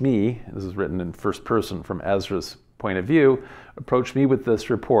approached me, this is written in first person from Ezra's point of view, approached me with this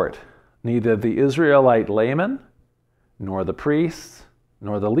report. Neither the Israelite laymen, nor the priests,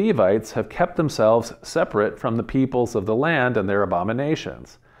 nor the Levites have kept themselves separate from the peoples of the land and their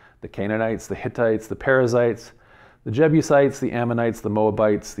abominations, the Canaanites, the Hittites, the Perizzites, the Jebusites, the Ammonites, the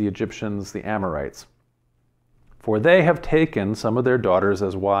Moabites, the Egyptians, the Amorites. For they have taken some of their daughters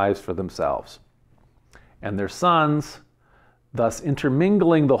as wives for themselves, and their sons, thus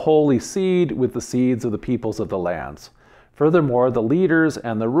intermingling the holy seed with the seeds of the peoples of the lands. Furthermore, the leaders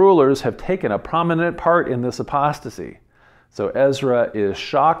and the rulers have taken a prominent part in this apostasy. So Ezra is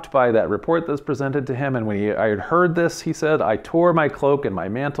shocked by that report that's presented to him, and when I had heard this, he said, I tore my cloak and my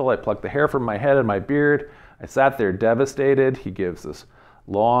mantle, I plucked the hair from my head and my beard. I sat there devastated. He gives this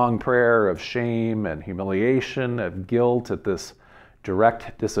long prayer of shame and humiliation, of guilt at this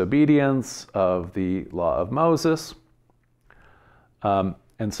direct disobedience of the law of Moses.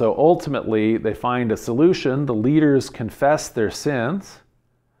 And so ultimately, they find a solution. The leaders confess their sins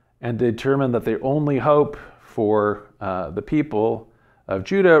and determine that the only hope for the people of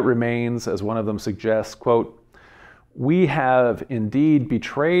Judah remains, as one of them suggests, quote, we have indeed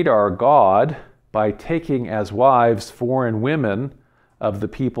betrayed our God by taking as wives foreign women of the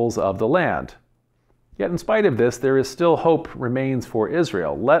peoples of the land. Yet in spite of this, there is still hope remains for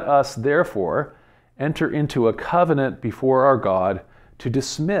Israel. Let us therefore enter into a covenant before our God to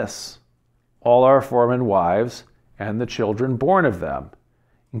dismiss all our foreign wives and the children born of them,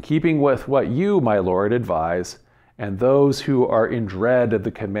 in keeping with what you, my Lord, advise, and those who are in dread of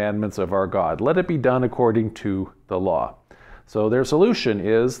the commandments of our God. Let it be done according to the law. So their solution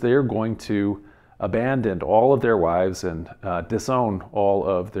is they're going to abandon all of their wives and disown all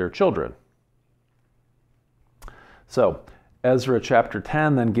of their children. So Ezra chapter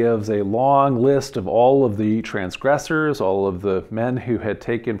 10 then gives a long list of all of the transgressors, all of the men who had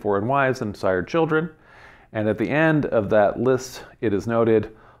taken foreign wives and sired children. And at the end of that list, it is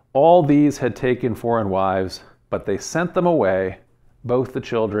noted, all these had taken foreign wives, but they sent them away, both the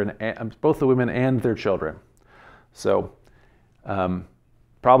children, both the women and their children. So,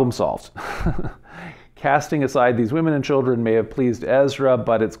 problem solved. Casting aside these women and children may have pleased Ezra,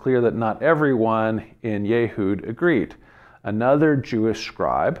 but it's clear that not everyone in Yehud agreed. Another Jewish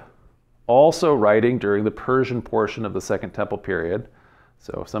scribe, also writing during the Persian portion of the Second Temple period,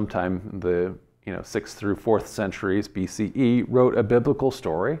 so sometime in the 6th through 4th centuries BCE, wrote a biblical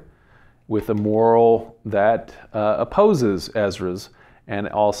story with a moral that opposes Ezra's and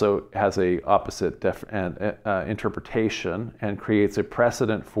also has a opposite interpretation and creates a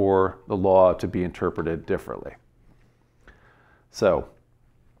precedent for the law to be interpreted differently. So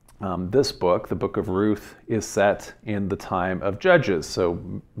this book, the book of Ruth, is set in the time of Judges,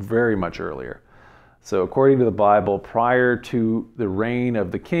 so very much earlier. So according to the Bible, prior to the reign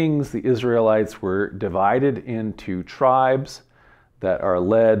of the kings, the Israelites were divided into tribes that are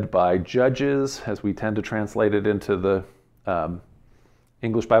led by judges, as we tend to translate it into the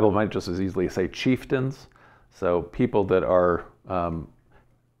English Bible might just as easily say chieftains. So people that are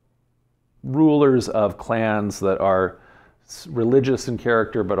rulers of clans that are religious in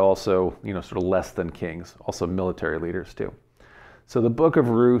character, but also, sort of less than kings, also military leaders too. So the book of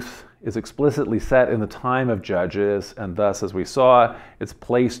Ruth is explicitly set in the time of Judges, and thus, as we saw, it's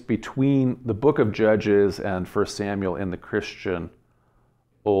placed between the book of Judges and 1 Samuel in the Christian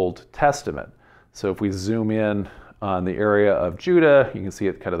Old Testament. So if we zoom in on the area of Judah, you can see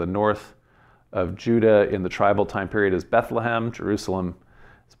it kind of the north of Judah in the tribal time period is Bethlehem. Jerusalem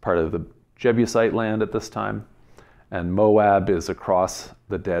is part of the Jebusite land at this time, and Moab is across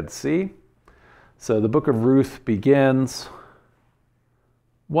the Dead Sea. So the book of Ruth begins,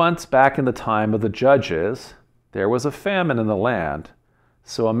 once back in the time of the Judges, there was a famine in the land.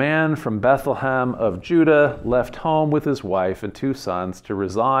 So a man from Bethlehem of Judah left home with his wife and 2 sons to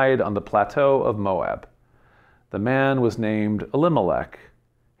reside on the plateau of Moab. The man was named Elimelech,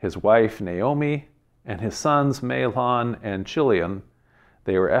 his wife Naomi, and his sons Mahlon and Chilion.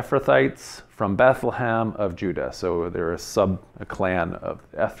 They were Ephrathites from Bethlehem of Judah. So they're a clan of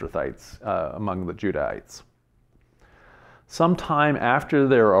Ephrathites among the Judahites. Sometime after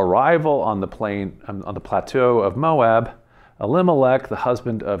their arrival on the plateau of Moab, Elimelech, the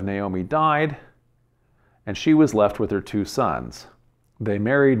husband of Naomi, died, and she was left with her 2 sons. They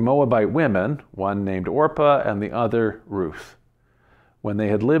married Moabite women, one named Orpah and the other Ruth. When they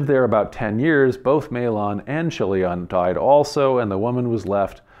had lived there about 10 years, both Mahlon and Chilion died also, and the woman was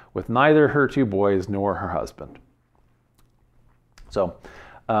left with neither her 2 boys nor her husband. So,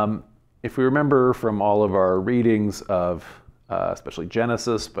 if we remember from all of our readings of especially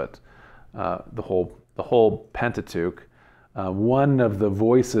Genesis, but the whole Pentateuch, One of the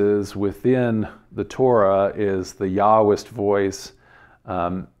voices within the Torah is the Yahwist voice,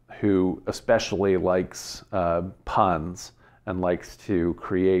 who especially likes puns and likes to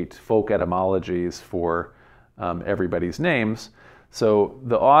create folk etymologies for everybody's names. So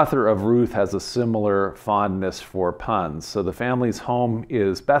the author of Ruth has a similar fondness for puns. So the family's home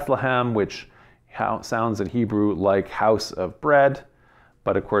is Bethlehem, which sounds in Hebrew like house of bread.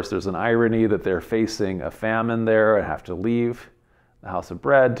 But of course, there's an irony that they're facing a famine there and have to leave the house of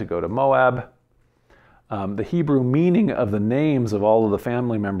bread to go to Moab. The Hebrew meaning of the names of all of the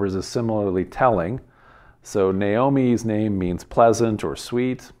family members is similarly telling. So Naomi's name means pleasant or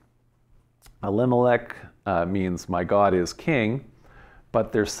sweet. Elimelech means my God is king.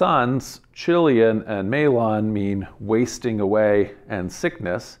 But their sons, Chilion and Mahlon, mean wasting away and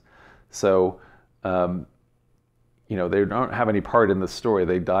sickness. So, they don't have any part in the story.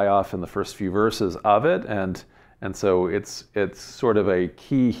 They die off in the first few verses of it. And so it's sort of a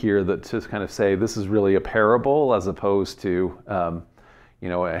key here that to kind of say this is really a parable as opposed to,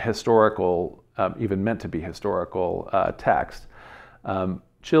 a historical, even meant to be historical text.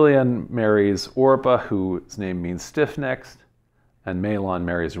 Chilion marries Orpah, whose name means stiff-necked. And Mahlon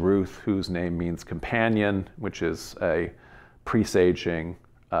marries Ruth, whose name means companion, which is a presaging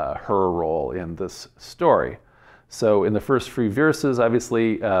her role in this story. So in the first few verses,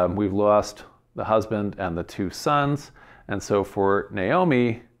 obviously, we've lost the husband and the two sons. And so for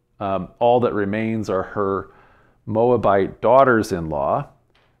Naomi, all that remains are her Moabite daughters-in-law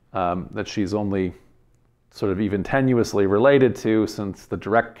that she's only sort of even tenuously related to, since the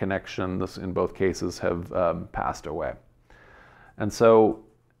direct connections in both cases have passed away. And so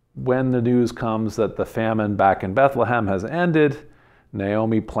when the news comes that the famine back in Bethlehem has ended,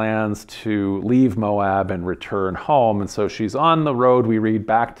 Naomi plans to leave Moab and return home. And so she's on the road, we read,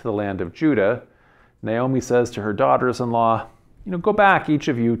 back to the land of Judah. Naomi says to her daughters-in-law, go back, each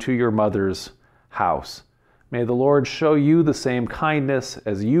of you, to your mother's house. May the Lord show you the same kindness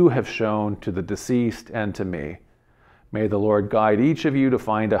as you have shown to the deceased and to me. May the Lord guide each of you to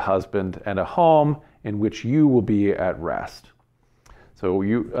find a husband and a home in which you will be at rest. So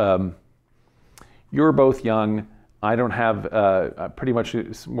you're both young. I don't have, pretty much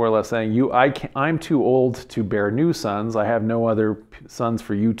more or less saying, I'm too old to bear new sons. I have no other sons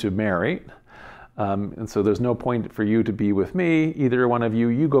for you to marry. And so there's no point for you to be with me. Either one of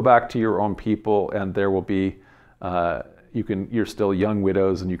you go back to your own people, and there will be, you're still young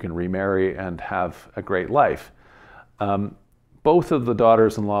widows, and you can remarry and have a great life. Both of the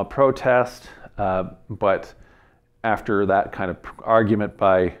daughters-in-law protest, but after that kind of argument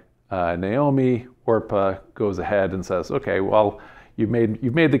by Naomi, Orpah goes ahead and says, okay, well, you've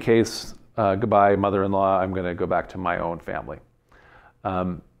made the case. Goodbye, mother-in-law. I'm going to go back to my own family.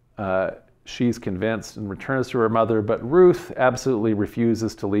 She's convinced and returns to her mother, but Ruth absolutely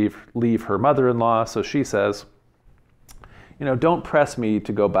refuses to leave her mother-in-law. So she says, don't press me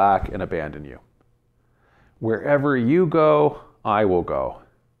to go back and abandon you. Wherever you go, I will go.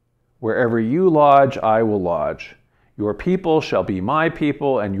 Wherever you lodge, I will lodge. Your people shall be my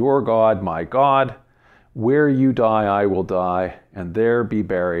people, and your God my God. Where you die, I will die, and there be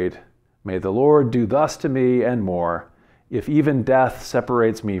buried. May the Lord do thus to me and more, if even death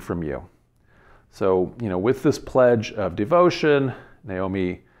separates me from you. So, with this pledge of devotion,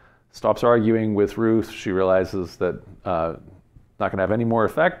 Naomi stops arguing with Ruth. She realizes that not going to have any more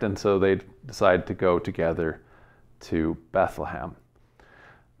effect, and so they decide to go together to Bethlehem.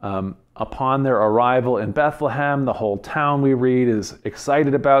 Upon their arrival in Bethlehem, the whole town, we read, is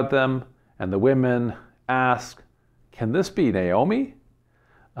excited about them, and the women ask, can this be Naomi?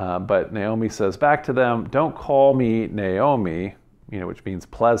 But Naomi says back to them, don't call me Naomi, which means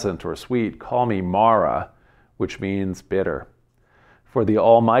pleasant or sweet. Call me Mara, which means bitter. For the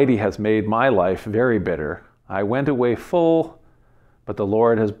Almighty has made my life very bitter. I went away full, but the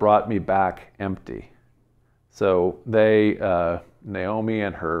Lord has brought me back empty. So Naomi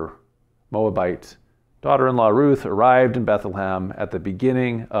and her Moabite daughter-in-law Ruth arrived in Bethlehem at the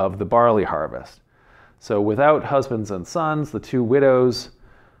beginning of the barley harvest. So without husbands and sons, the two widows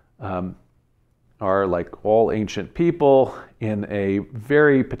are, like all ancient people, in a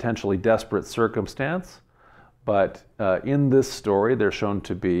very potentially desperate circumstance. But in this story, they're shown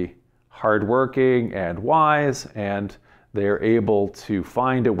to be hardworking and wise, and they're able to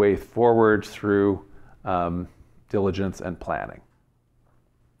find a way forward through diligence and planning.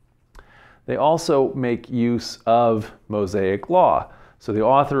 They also make use of Mosaic law. So the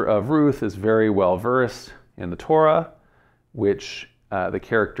author of Ruth is very well versed in the Torah, which the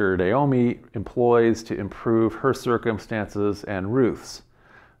character Naomi employs to improve her circumstances and Ruth's.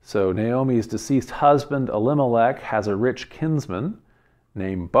 So Naomi's deceased husband Elimelech has a rich kinsman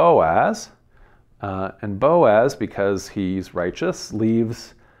named Boaz. And Boaz, because he's righteous,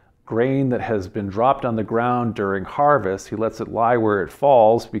 leaves grain that has been dropped on the ground during harvest. He lets it lie where it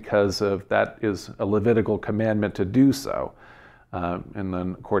falls because of that is a Levitical commandment to do so. And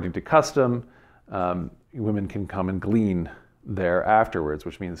then according to custom, women can come and glean there afterwards,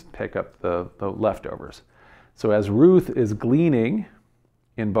 which means pick up the leftovers. So as Ruth is gleaning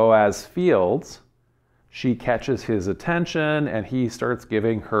in Boaz's fields, she catches his attention and he starts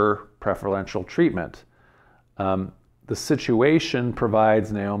giving her preferential treatment. The situation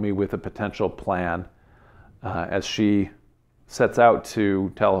provides Naomi with a potential plan as she sets out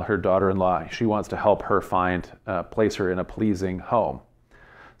to tell her daughter-in-law she wants to help her place her in a pleasing home.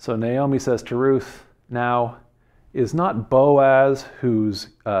 So Naomi says to Ruth, "Now, is not Boaz, whose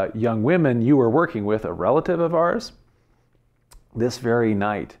young women you are working with, a relative of ours? This very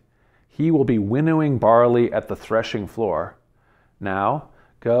night he will be winnowing barley at the threshing floor. Now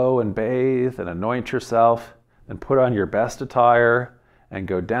go and bathe and anoint yourself, and put on your best attire, and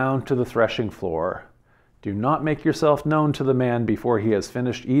go down to the threshing floor. Do not make yourself known to the man before he has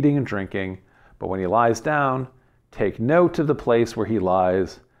finished eating and drinking, but when he lies down, take note of the place where he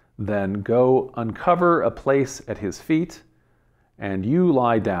lies, then go uncover a place at his feet, and you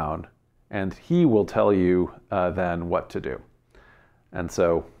lie down, and he will tell you then what to do." And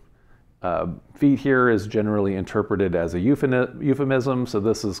so feet here is generally interpreted as a euphemism, so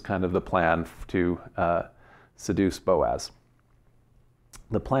this is kind of the plan to seduce Boaz.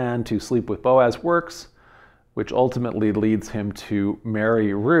 The plan to sleep with Boaz works, which ultimately leads him to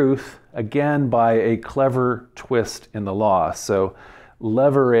marry Ruth, again by a clever twist in the law. So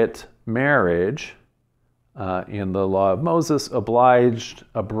levirate marriage in the law of Moses obliged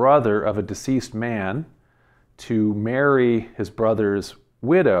a brother of a deceased man to marry his brother's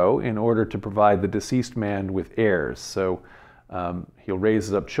widow in order to provide the deceased man with heirs. So he'll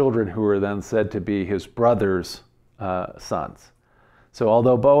raise up children who are then said to be his brother's sons. So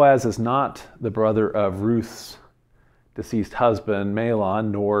although Boaz is not the brother of Ruth's deceased husband,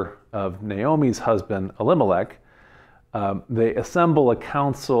 Mahlon, nor of Naomi's husband, Elimelech, they assemble a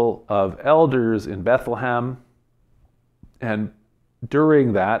council of elders in Bethlehem. And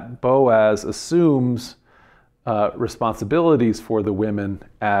during that, Boaz assumes responsibilities for the women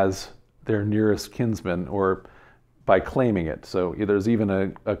as their nearest kinsman, or by claiming it. So there's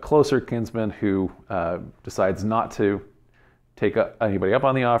even a closer kinsman who decides not to take anybody up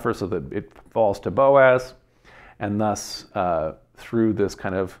on the offer, so that it falls to Boaz. And thus, through this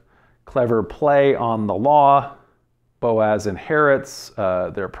kind of clever play on the law, Boaz inherits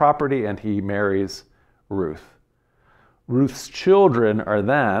their property and he marries Ruth. Ruth's children are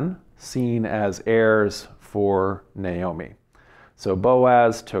then seen as heirs for Naomi. So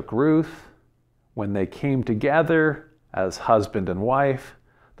Boaz took Ruth. When they came together as husband and wife,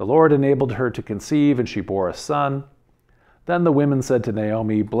 the Lord enabled her to conceive, and she bore a son. Then the women said to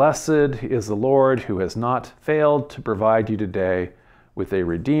Naomi, "Blessed is the Lord who has not failed to provide you today with a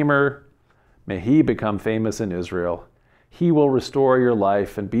redeemer. May he become famous in Israel. He will restore your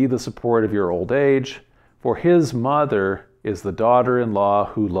life and be the support of your old age, for his mother is the daughter-in-law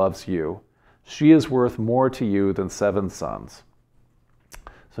who loves you. She is worth more to you than 7 sons."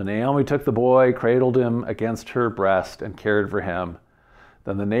 So Naomi took the boy, cradled him against her breast, and cared for him.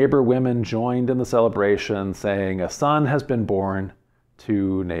 Then the neighbor women joined in the celebration, saying, "A son has been born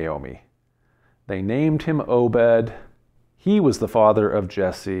to Naomi." They named him Obed. He was the father of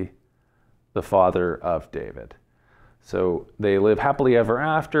Jesse, the father of David. So they live happily ever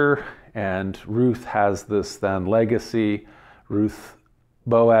after, and Ruth has this then legacy.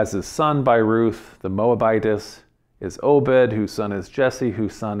 Boaz's son by Ruth, the Moabitess, is Obed, whose son is Jesse,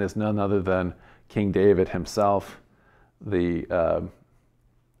 whose son is none other than King David himself, the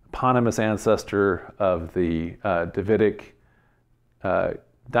eponymous ancestor of the Davidic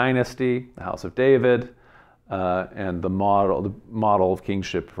dynasty, the House of David, and the model of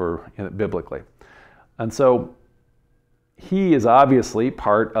kingship biblically. And so he is obviously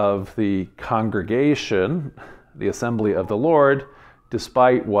part of the congregation, the assembly of the Lord,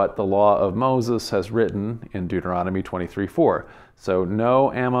 despite what the law of Moses has written in Deuteronomy 23:4. So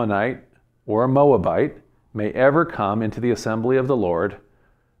no Ammonite or Moabite may ever come into the assembly of the Lord,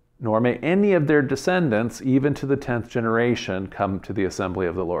 nor may any of their descendants, even to the 10th generation, come to the assembly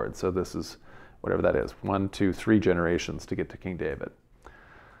of the Lord. So this is whatever that is, 1, 2, 3 generations to get to King David.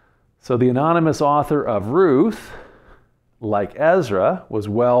 So the anonymous author of Ruth, like Ezra, was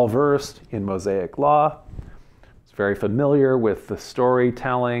well versed in Mosaic law. Very familiar with the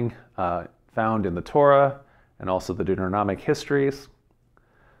storytelling found in the Torah and also the Deuteronomic histories.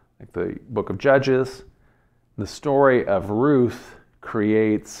 like the book of Judges. The story of Ruth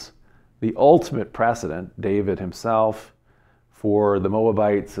creates the ultimate precedent, David himself, for the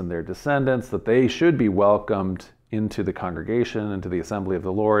Moabites and their descendants, that they should be welcomed into the congregation, into the assembly of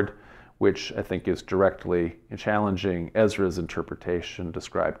the Lord, which I think is directly challenging Ezra's interpretation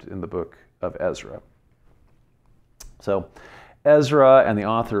described in the book of Ezra. So Ezra and the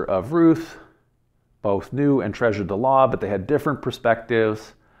author of Ruth both knew and treasured the law, but they had different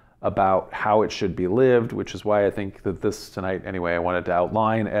perspectives about how it should be lived, which is why I think that this tonight, anyway, I wanted to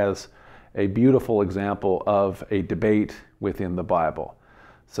outline as a beautiful example of a debate within the Bible.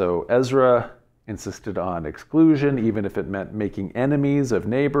 So Ezra insisted on exclusion, even if it meant making enemies of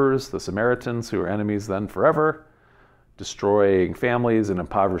neighbors, the Samaritans, who were enemies then forever, destroying families and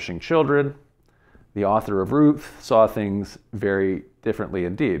impoverishing children. The author of Ruth saw things very differently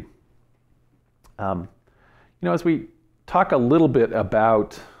indeed. As we talk a little bit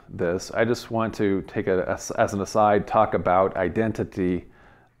about this, I just want to take as an aside, talk about identity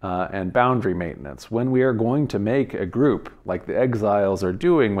and boundary maintenance. When we are going to make a group, like the exiles are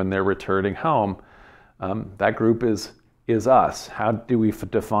doing when they're returning home, that group is us. How do we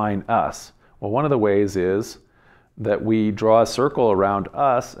define us? Well, one of the ways is that we draw a circle around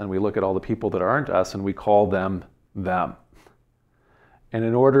us and we look at all the people that aren't us and we call them them. And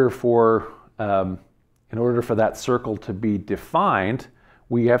in order for that circle to be defined,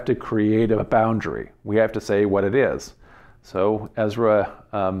 we have to create a boundary. We have to say what it is. So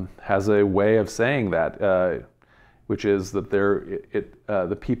Ezra has a way of saying that, which is that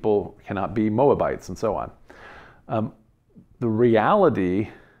the people cannot be Moabites and so on. The reality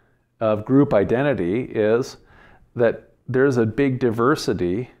of group identity is that there's a big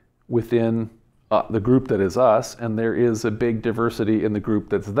diversity within the group that is us, and there is a big diversity in the group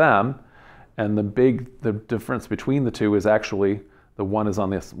that's them, and the difference between the two is actually the one is on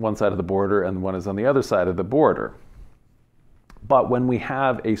this one side of the border and one is on the other side of the border. But when we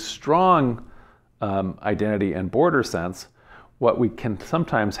have a strong identity and border sense, what we can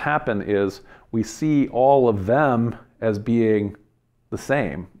sometimes happen is we see all of them as being the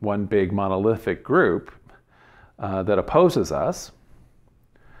same, one big monolithic group that opposes us.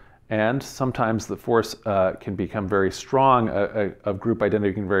 And sometimes the force can become very strong, of group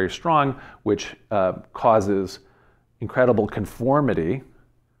identity can be very strong, which causes incredible conformity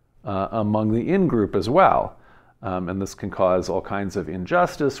among the in-group as well. And this can cause all kinds of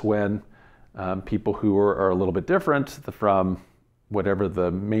injustice when people who are a little bit different from whatever the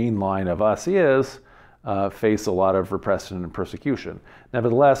main line of us is, face a lot of repression and persecution.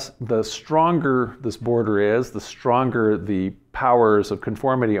 Nevertheless, the stronger this border is, the stronger the powers of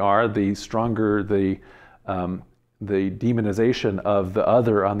conformity are, the stronger the demonization of the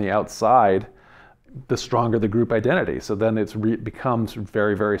other on the outside, the stronger the group identity. So then it becomes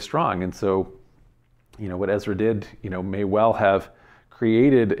very, very strong. And so, what Ezra did, may well have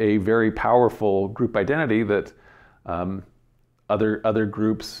created a very powerful group identity that other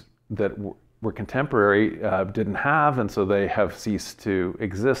groups that were contemporary didn't have, and so they have ceased to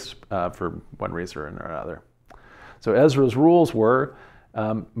exist for one reason or another. So Ezra's rules were,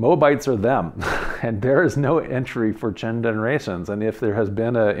 Moabites are them, and there is no entry for 10 generations. And if there has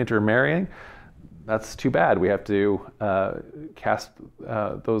been an intermarrying, that's too bad. We have to cast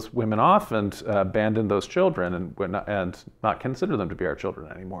those women off and abandon those children and not consider them to be our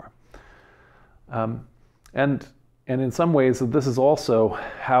children anymore. And in some ways, this is also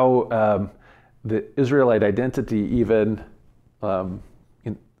how the Israelite identity even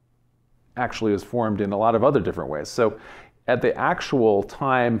actually is formed in a lot of other different ways. So at the actual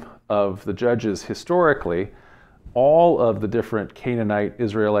time of the judges historically, all of the different Canaanite,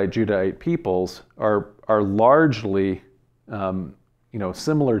 Israelite, Judahite peoples are largely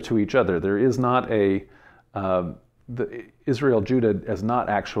similar to each other. There is not Israel, Judah is not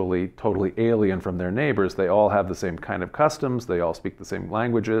actually totally alien from their neighbors. They all have the same kind of customs. They all speak the same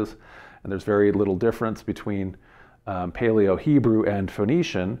languages. And there's very little difference between Paleo-Hebrew and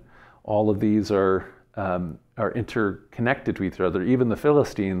Phoenician. All of these are interconnected to each other. Even the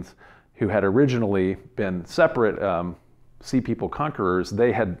Philistines, who had originally been separate Sea People conquerors,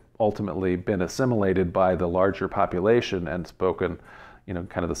 they had ultimately been assimilated by the larger population and spoken,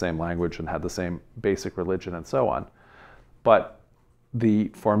 kind of the same language and had the same basic religion and so on. But the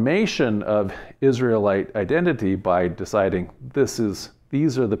formation of Israelite identity by deciding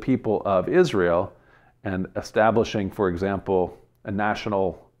these are the people of Israel and establishing, for example, a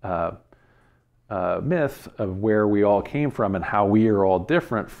national myth of where we all came from and how we are all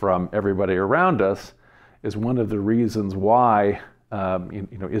different from everybody around us is one of the reasons why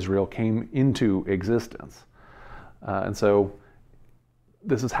Israel came into existence. And so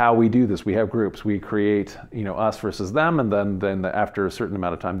this is how we do this. We have groups. We create, us versus them, and then after a certain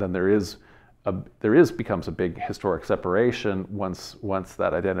amount of time, then becomes a big historic separation once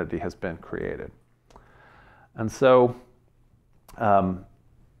that identity has been created. And so, I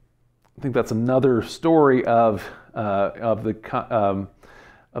think that's another story of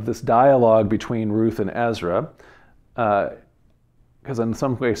this dialogue between Ruth and Ezra. Because in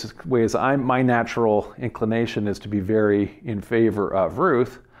some ways, my natural inclination is to be very in favor of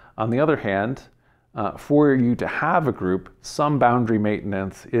Ruth. On the other hand, for you to have a group, some boundary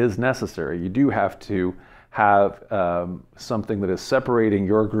maintenance is necessary. You do have to have something that is separating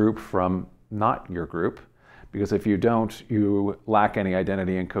your group from not your group, because if you don't, you lack any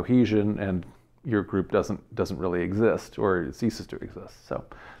identity and cohesion, and your group doesn't really exist, or it ceases to exist. So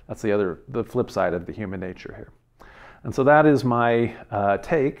that's the flip side of the human nature here. And so that is my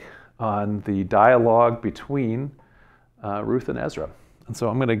take on the dialogue between Ruth and Ezra. And so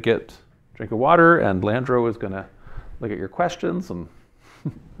I'm going to get a drink of water, and Landro is going to look at your questions, and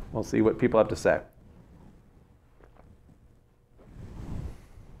we'll see what people have to say.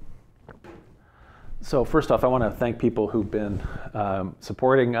 So first off, I want to thank people who've been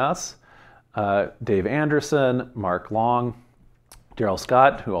supporting us. Dave Anderson, Mark Long, Daryl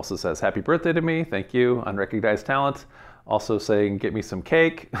Scott, who also says happy birthday to me. Thank you. Unrecognized talent. Also saying get me some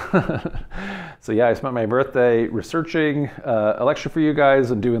cake. So yeah, I spent my birthday researching a lecture for you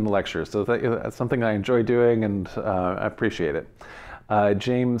guys and doing the lecture. So that's something I enjoy doing, and I appreciate it.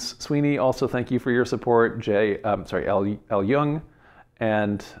 James Sweeney, also thank you for your support. L. Young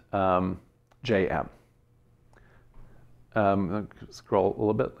and JM. Scroll a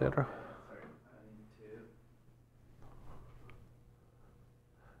little bit later.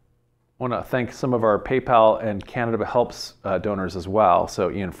 I want to thank some of our PayPal and Canada Helps donors as well. So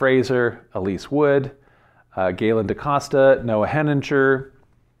Ian Fraser, Elise Wood, Galen DaCosta, Noah Henninger,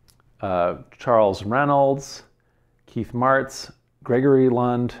 Charles Reynolds, Keith Martz, Gregory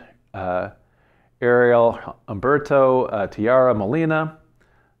Lund, Ariel Umberto, Tiara Molina,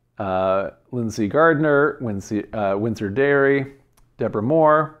 Lindsay Gardner, Windsor Dairy, Deborah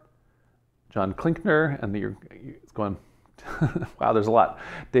Moore, John Klinkner, and it's going... wow, there's a lot.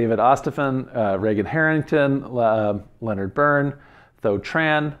 David Ostafan, Reagan Harrington, Leonard Byrne, Tho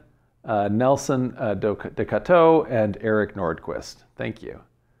Tran, Nelson DeCateau, and Eric Nordquist. Thank you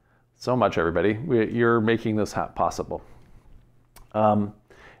so much, everybody. You're making this possible.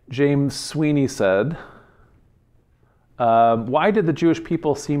 James Sweeney said, why did the Jewish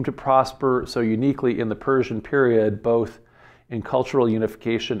people seem to prosper so uniquely in the Persian period, both in cultural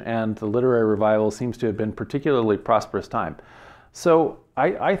unification and the literary revival seems to have been particularly prosperous time? So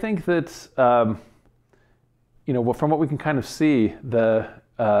I think that, from what we can kind of see, the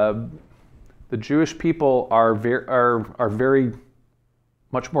Jewish people are very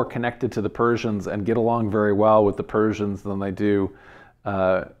much more connected to the Persians and get along very well with the Persians than they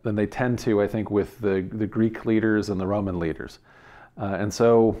tend to, I think, with the Greek leaders and the Roman leaders. And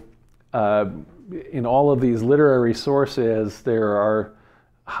so in all of these literary sources, there are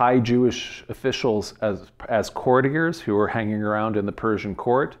high Jewish officials as courtiers who are hanging around in the Persian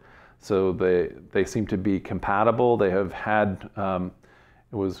court. So they seem to be compatible. They have had,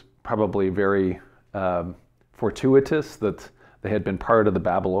 it was probably very fortuitous that they had been part of the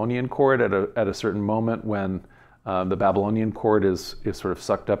Babylonian court at a certain moment when the Babylonian court is sort of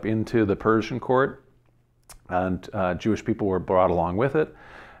sucked up into the Persian court, and Jewish people were brought along with it.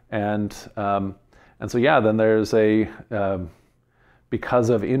 And so yeah, then there's because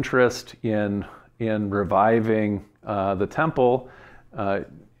of interest in reviving the temple,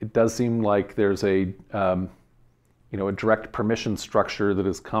 it does seem like there's a direct permission structure that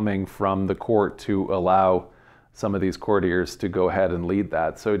is coming from the court to allow some of these courtiers to go ahead and lead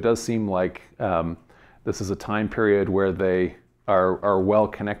that. So it does seem like this is a time period where they are well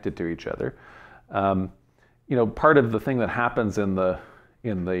connected to each other. Part of the thing that happens in the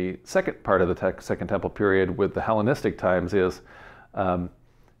second part of the Second Temple period with the Hellenistic times is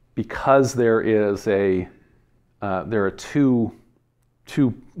because there are two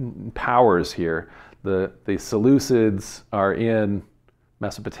powers here. The Seleucids are in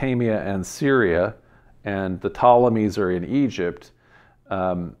Mesopotamia and Syria, and the Ptolemies are in Egypt.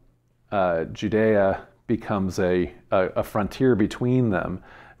 Judea becomes a frontier between them,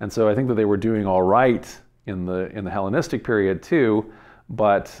 and so I think that they were doing all right in the Hellenistic period too.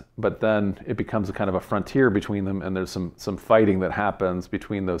 But then it becomes a kind of a frontier between them, and there's some fighting that happens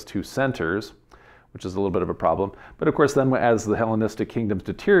between those two centers, which is a little bit of a problem. But of course, then as the Hellenistic kingdoms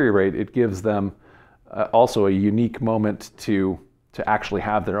deteriorate, it gives them also a unique moment to actually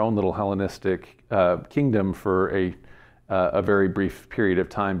have their own little Hellenistic kingdom for a very brief period of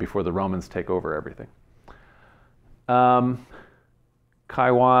time before the Romans take over everything.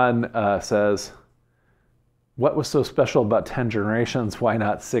 Kaiwan says, what was so special about 10 generations? Why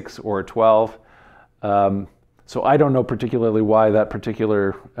not 6 or 12? So I don't know particularly why that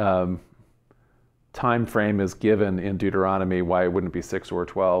particular time frame is given in Deuteronomy, why it wouldn't be 6 or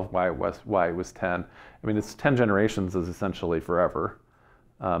 12, why it was 10. I mean, it's 10 generations is essentially forever.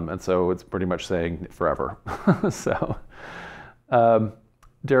 And so it's pretty much saying forever. So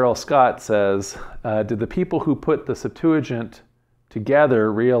Daryl Scott says, did the people who put the Septuagint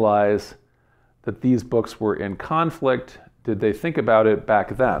together realize that these books were in conflict? Did they think about it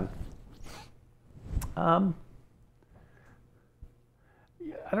back then? I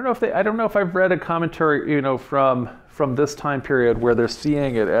don't know if I've read a commentary, from this time period where they're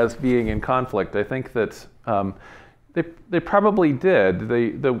seeing it as being in conflict. I think that they probably did.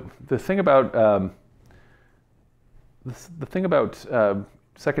 The thing about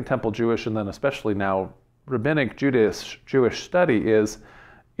Second Temple Jewish, and then especially now rabbinic Jewish study is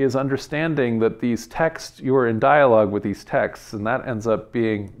understanding that these texts, you are in dialogue with these texts, and that ends up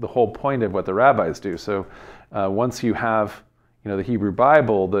being the whole point of what the rabbis do. So once you have the Hebrew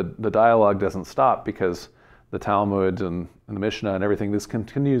Bible, the dialogue doesn't stop, because the Talmud and the Mishnah and everything, this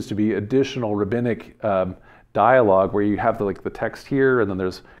continues to be additional rabbinic dialogue where you have the text here, and then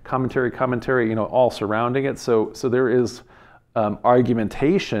there's commentary, all surrounding it. So there is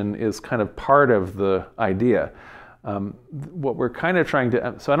argumentation is kind of part of the idea. What we're kind of trying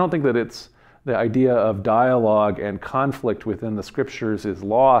to, so I don't think that it's the idea of dialogue and conflict within the scriptures is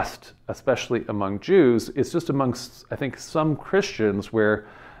lost, especially among Jews. It's just amongst, I think, some Christians where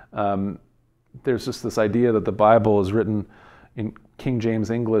there's just this idea that the Bible is written in King James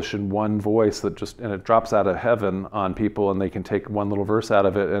English in one voice and it drops out of heaven on people, and they can take one little verse out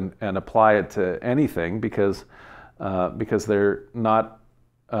of it and apply it to anything because they're not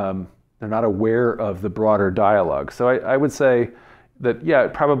aware of the broader dialogue. So I would say that, yeah,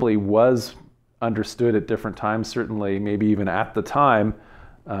 it probably was understood at different times, certainly maybe even at the time,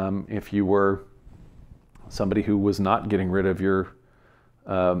 if you were somebody who was not getting rid of your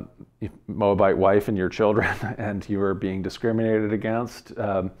Moabite wife and your children, and you were being discriminated against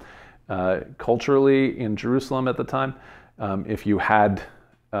culturally in Jerusalem at the time. If you had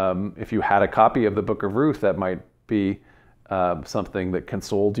a copy of the Book of Ruth, that might be something that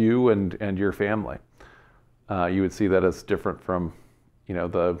consoled you and your family. You would see that as different from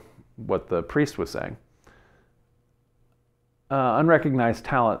what the priest was saying. Unrecognized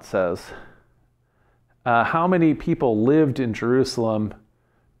Talent says, how many people lived in Jerusalem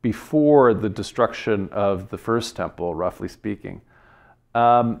before the destruction of the first temple, roughly speaking?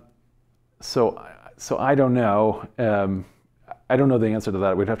 So I don't know. I don't know the answer to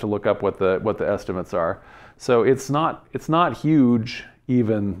that. We'd have to look up what the estimates are. So it's not huge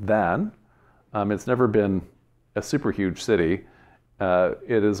even then. It's never been a super huge city. But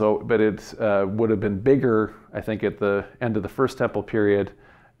it would have been bigger, I think, at the end of the first temple period,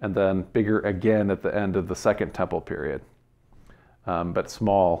 and then bigger again at the end of the second temple period. But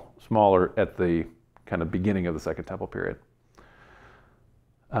smaller at the kind of beginning of the second temple period.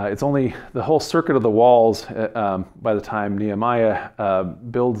 It's only the whole circuit of the walls by the time Nehemiah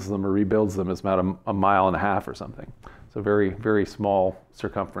builds them or rebuilds them is about a mile and a half or something. So very, very small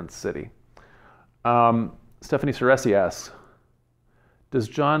circumference city. Stephanie Ceresi asks, does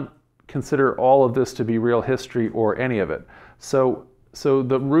John consider all of this to be real history or any of it? So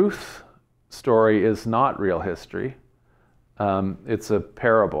the Ruth story is not real history. It's a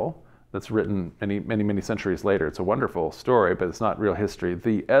parable that's written many centuries later. It's a wonderful story, but it's not real history.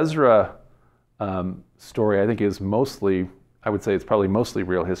 The Ezra story, I think, is mostly, I would say it's probably mostly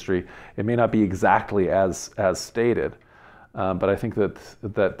real history. It may not be exactly as stated, but I think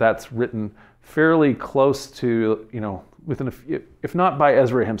that's written fairly close to, if not by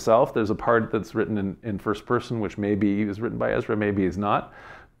Ezra himself. There's a part that's written in first person, which maybe is written by Ezra, maybe is not,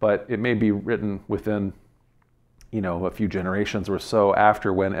 but it may be written within a few generations or so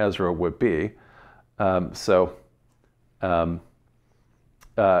after when Ezra would be. So I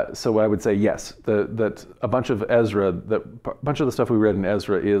would say yes, that a bunch of the stuff we read in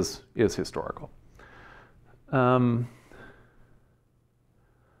Ezra is historical.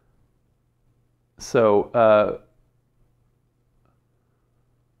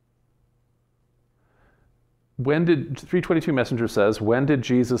 When did 322 Messenger says, when did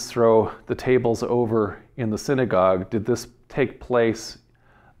Jesus throw the tables over in the synagogue? Did this take place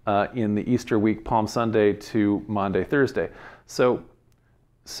in the Easter week, Palm Sunday to Maundy, Thursday? So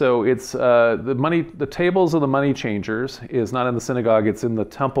it's the tables of the money changers is not in the synagogue, it's in the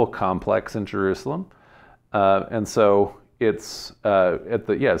temple complex in Jerusalem. And so it's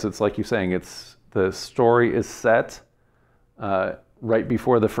it's like you're saying, it's the story is set right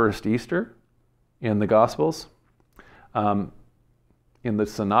before the first Easter in the Gospels. In the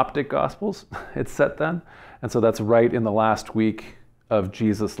Synoptic Gospels, it's set then, and so that's right in the last week of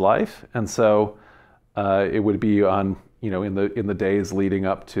Jesus' life, and so it would be on in the days leading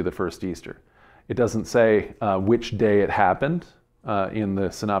up to the first Easter. It doesn't say which day it happened in the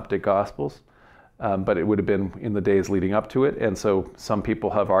Synoptic Gospels, but it would have been in the days leading up to it. And so some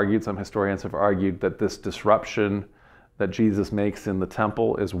people have argued, some historians have argued, that this disruption that Jesus makes in the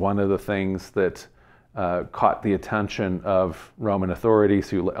temple is one of the things that caught the attention of Roman authorities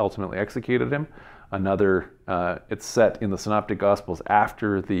who ultimately executed him. Another, it's set in the Synoptic Gospels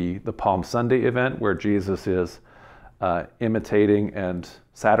after the Palm Sunday event, where Jesus is imitating and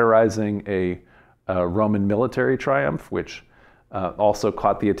satirizing a Roman military triumph, which also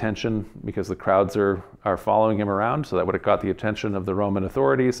caught the attention because the crowds are following him around. So that would have caught the attention of the Roman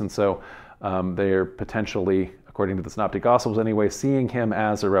authorities. And so they are potentially, according to the Synoptic Gospels anyway, seeing him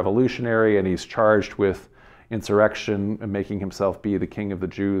as a revolutionary, and he's charged with insurrection and making himself be the king of the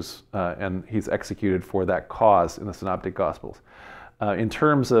Jews, and he's executed for that cause in the Synoptic Gospels. In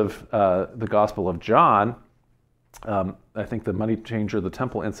terms of the Gospel of John, I think the money changer, the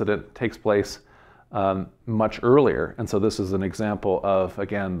temple incident, takes place much earlier, and so this is an example of,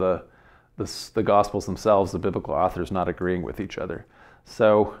 again, the Gospels themselves, the biblical authors not agreeing with each other.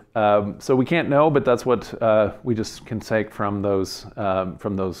 So we can't know, but that's what we just can take from those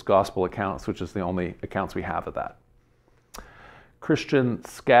gospel accounts, which is the only accounts we have of that. Christian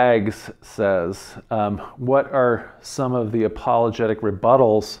Skaggs says, what are some of the apologetic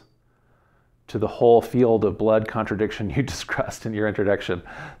rebuttals to the whole field of blood contradiction you discussed in your introduction?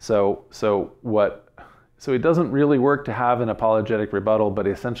 So it doesn't really work to have an apologetic rebuttal, but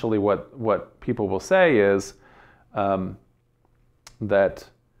essentially what people will say is that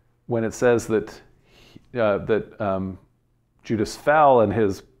when it says that Judas fell and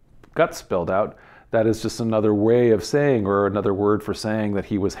his guts spilled out, that is just another way of saying, or another word for saying, that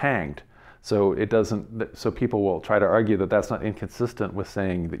he was hanged. So it doesn't. So people will try to argue that that's not inconsistent with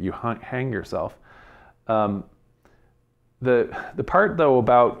saying that you hang yourself. The part though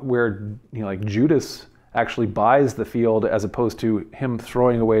about where like Judas actually buys the field as opposed to him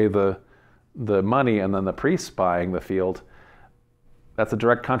throwing away the money and then the priests buying the field, that's a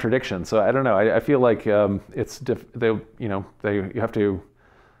direct contradiction. So I don't know. I feel like you have to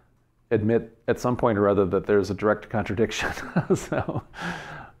admit at some point or other that there's a direct contradiction. So,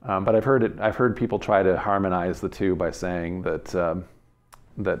 but I've heard people try to harmonize the two by saying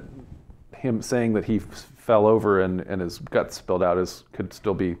that him saying that he fell over and his guts spilled out could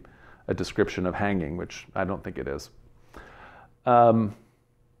still be a description of hanging, which I don't think it is. Adam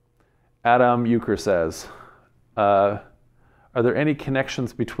Euchre says, are there any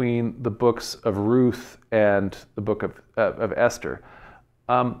connections between the books of Ruth and the book of Esther?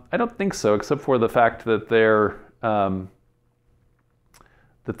 I don't think so, except for the fact that they're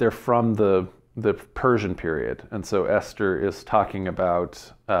from the Persian period, and so Esther is talking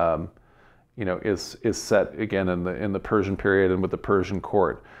about is set again in the Persian period and with the Persian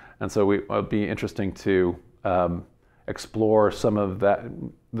court, and so it would be interesting to explore some of that,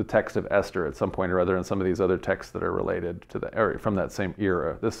 the text of Esther at some point or other, and some of these other texts that are related to or from that same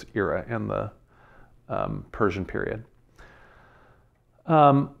era, this era in the Persian period.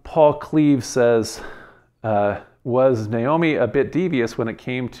 Paul Cleve says, was Naomi a bit devious when it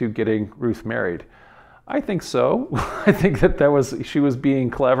came to getting Ruth married? I think so. I think that she was being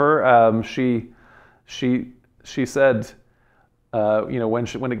clever. She said,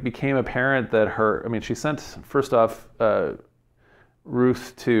 when it became apparent that she sent first off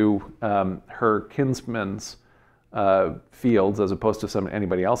Ruth to her kinsman's fields as opposed to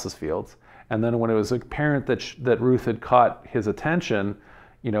anybody else's fields. And then when it was apparent that Ruth had caught his attention,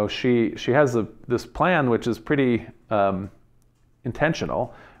 she has this plan which is pretty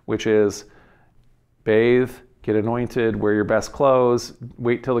intentional, which is bathe, get anointed, wear your best clothes,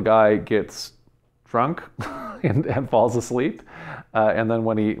 wait till the guy gets drunk and falls asleep, and then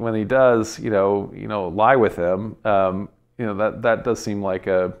when he does, lie with him. That does seem like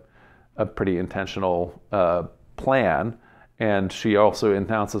a pretty intentional plan. And she also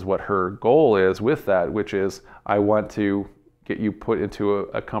announces what her goal is with that, which is, I want to get you put into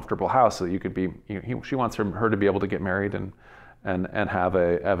a comfortable house so that you could be. She wants her to be able to get married and have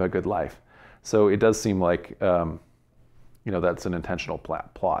a good life. So it does seem like that's an intentional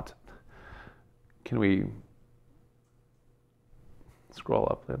plot. Can we scroll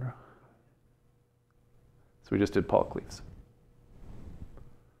up there? So we just did Paul Cleves.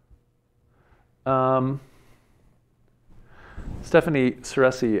 Stephanie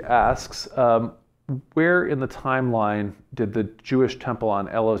Seresi asks, where in the timeline did the Jewish temple on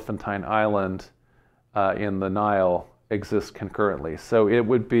Elephantine Island in the Nile exist concurrently? So it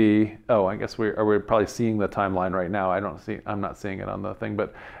would be, I guess we're probably seeing the timeline right now. I'm not seeing it on the thing,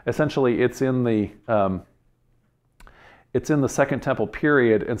 but essentially it's in the Second Temple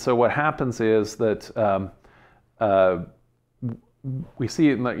period. And so what happens is that we see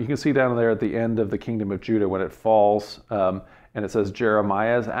it, you can see down there at the end of the kingdom of Judah when it falls, and it says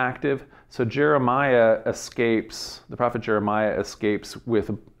Jeremiah is active. So Jeremiah escapes, the prophet Jeremiah escapes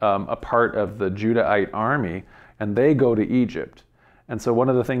with a part of the Judahite army, and they go to Egypt. And so one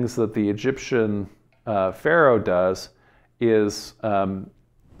of the things that the Egyptian Pharaoh does is, so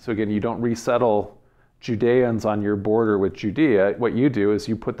again, you don't resettle Judeans on your border with Judea. What you do is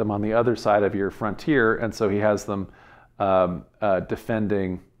you put them on the other side of your frontier, and so he has them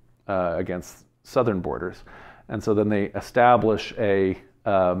defending against southern borders. And so then they establish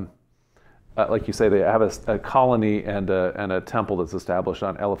like you say, they have a colony and a temple that's established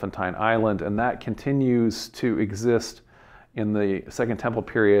on Elephantine Island, and that continues to exist in the Second Temple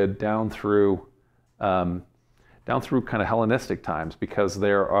period down through kind of Hellenistic times, because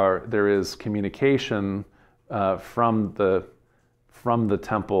there is communication from the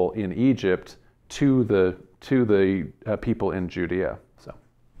temple in Egypt to the people in Judea. So.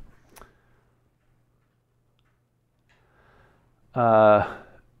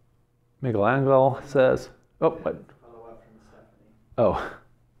 Michelangelo says,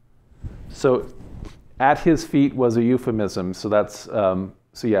 so at his feet was a euphemism. So that's,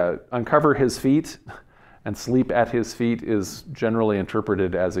 uncover his feet and sleep at his feet is generally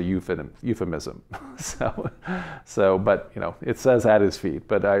interpreted as a euphemism. But it says at his feet.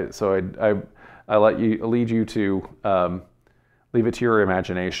 But I lead you to leave it to your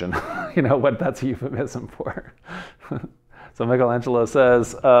imagination. What that's a euphemism for. So Michelangelo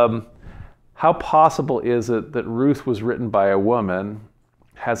says, how possible is it that Ruth was written by a woman?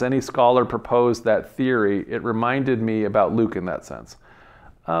 Has any scholar proposed that theory? It reminded me about Luke in that sense.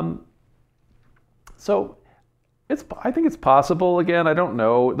 So I think it's possible. Again, I don't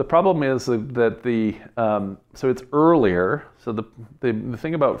know. The problem is that so it's earlier. So the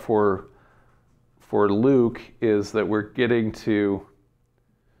thing about for Luke is that we're getting to,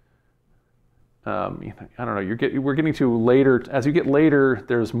 I don't know, we're getting to later. As you get later,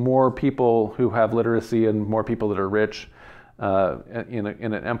 there's more people who have literacy and more people that are rich in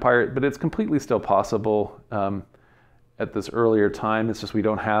an empire. But it's completely still possible at this earlier time. It's just we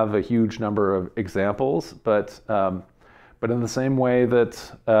don't have a huge number of examples. But in the same way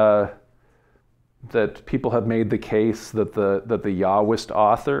that that people have made the case that the Yahwist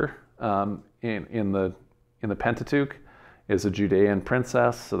author in the Pentateuch is a Judean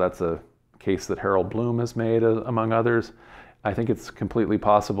princess, so that's a case that Harold Bloom has made, among others. I think it's completely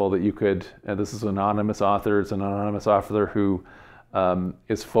possible that you could, this is an anonymous author, it's an anonymous author who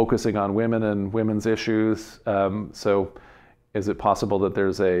is focusing on women and women's issues. So is it possible that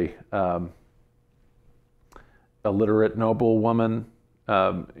there's a literate noble woman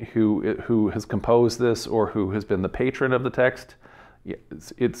who has composed this, or who has been the patron of the text?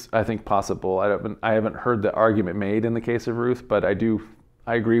 It's I think possible. I haven't heard the argument made in the case of Ruth, but I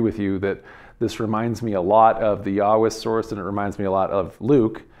agree with you that this reminds me a lot of the Yahwist source, and it reminds me a lot of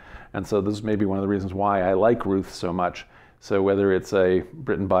Luke. And so this is maybe one of the reasons why I like Ruth so much. So whether it's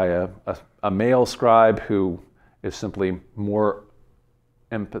written by a male scribe who is simply more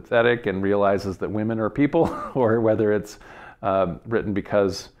empathetic and realizes that women are people, or whether it's written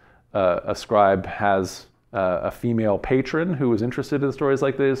because a scribe has a female patron who is interested in stories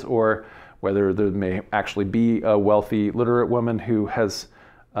like this, or whether there may actually be a wealthy literate woman who has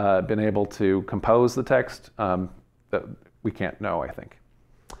been able to compose the text, that we can't know, I think.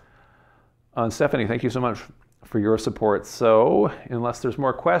 Stephanie, thank you so much for your support. So unless there's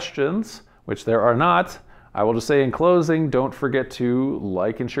more questions, which there are not, I will just say in closing, don't forget to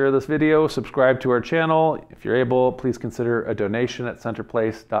like and share this video, subscribe to our channel. If you're able, please consider a donation at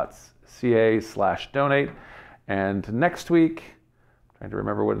centerplace.ca/donate. And next week, I'm trying to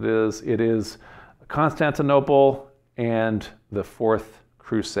remember what it is Constantinople and the Fourth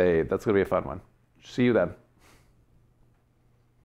Crusade. That's going to be a fun one. See you then.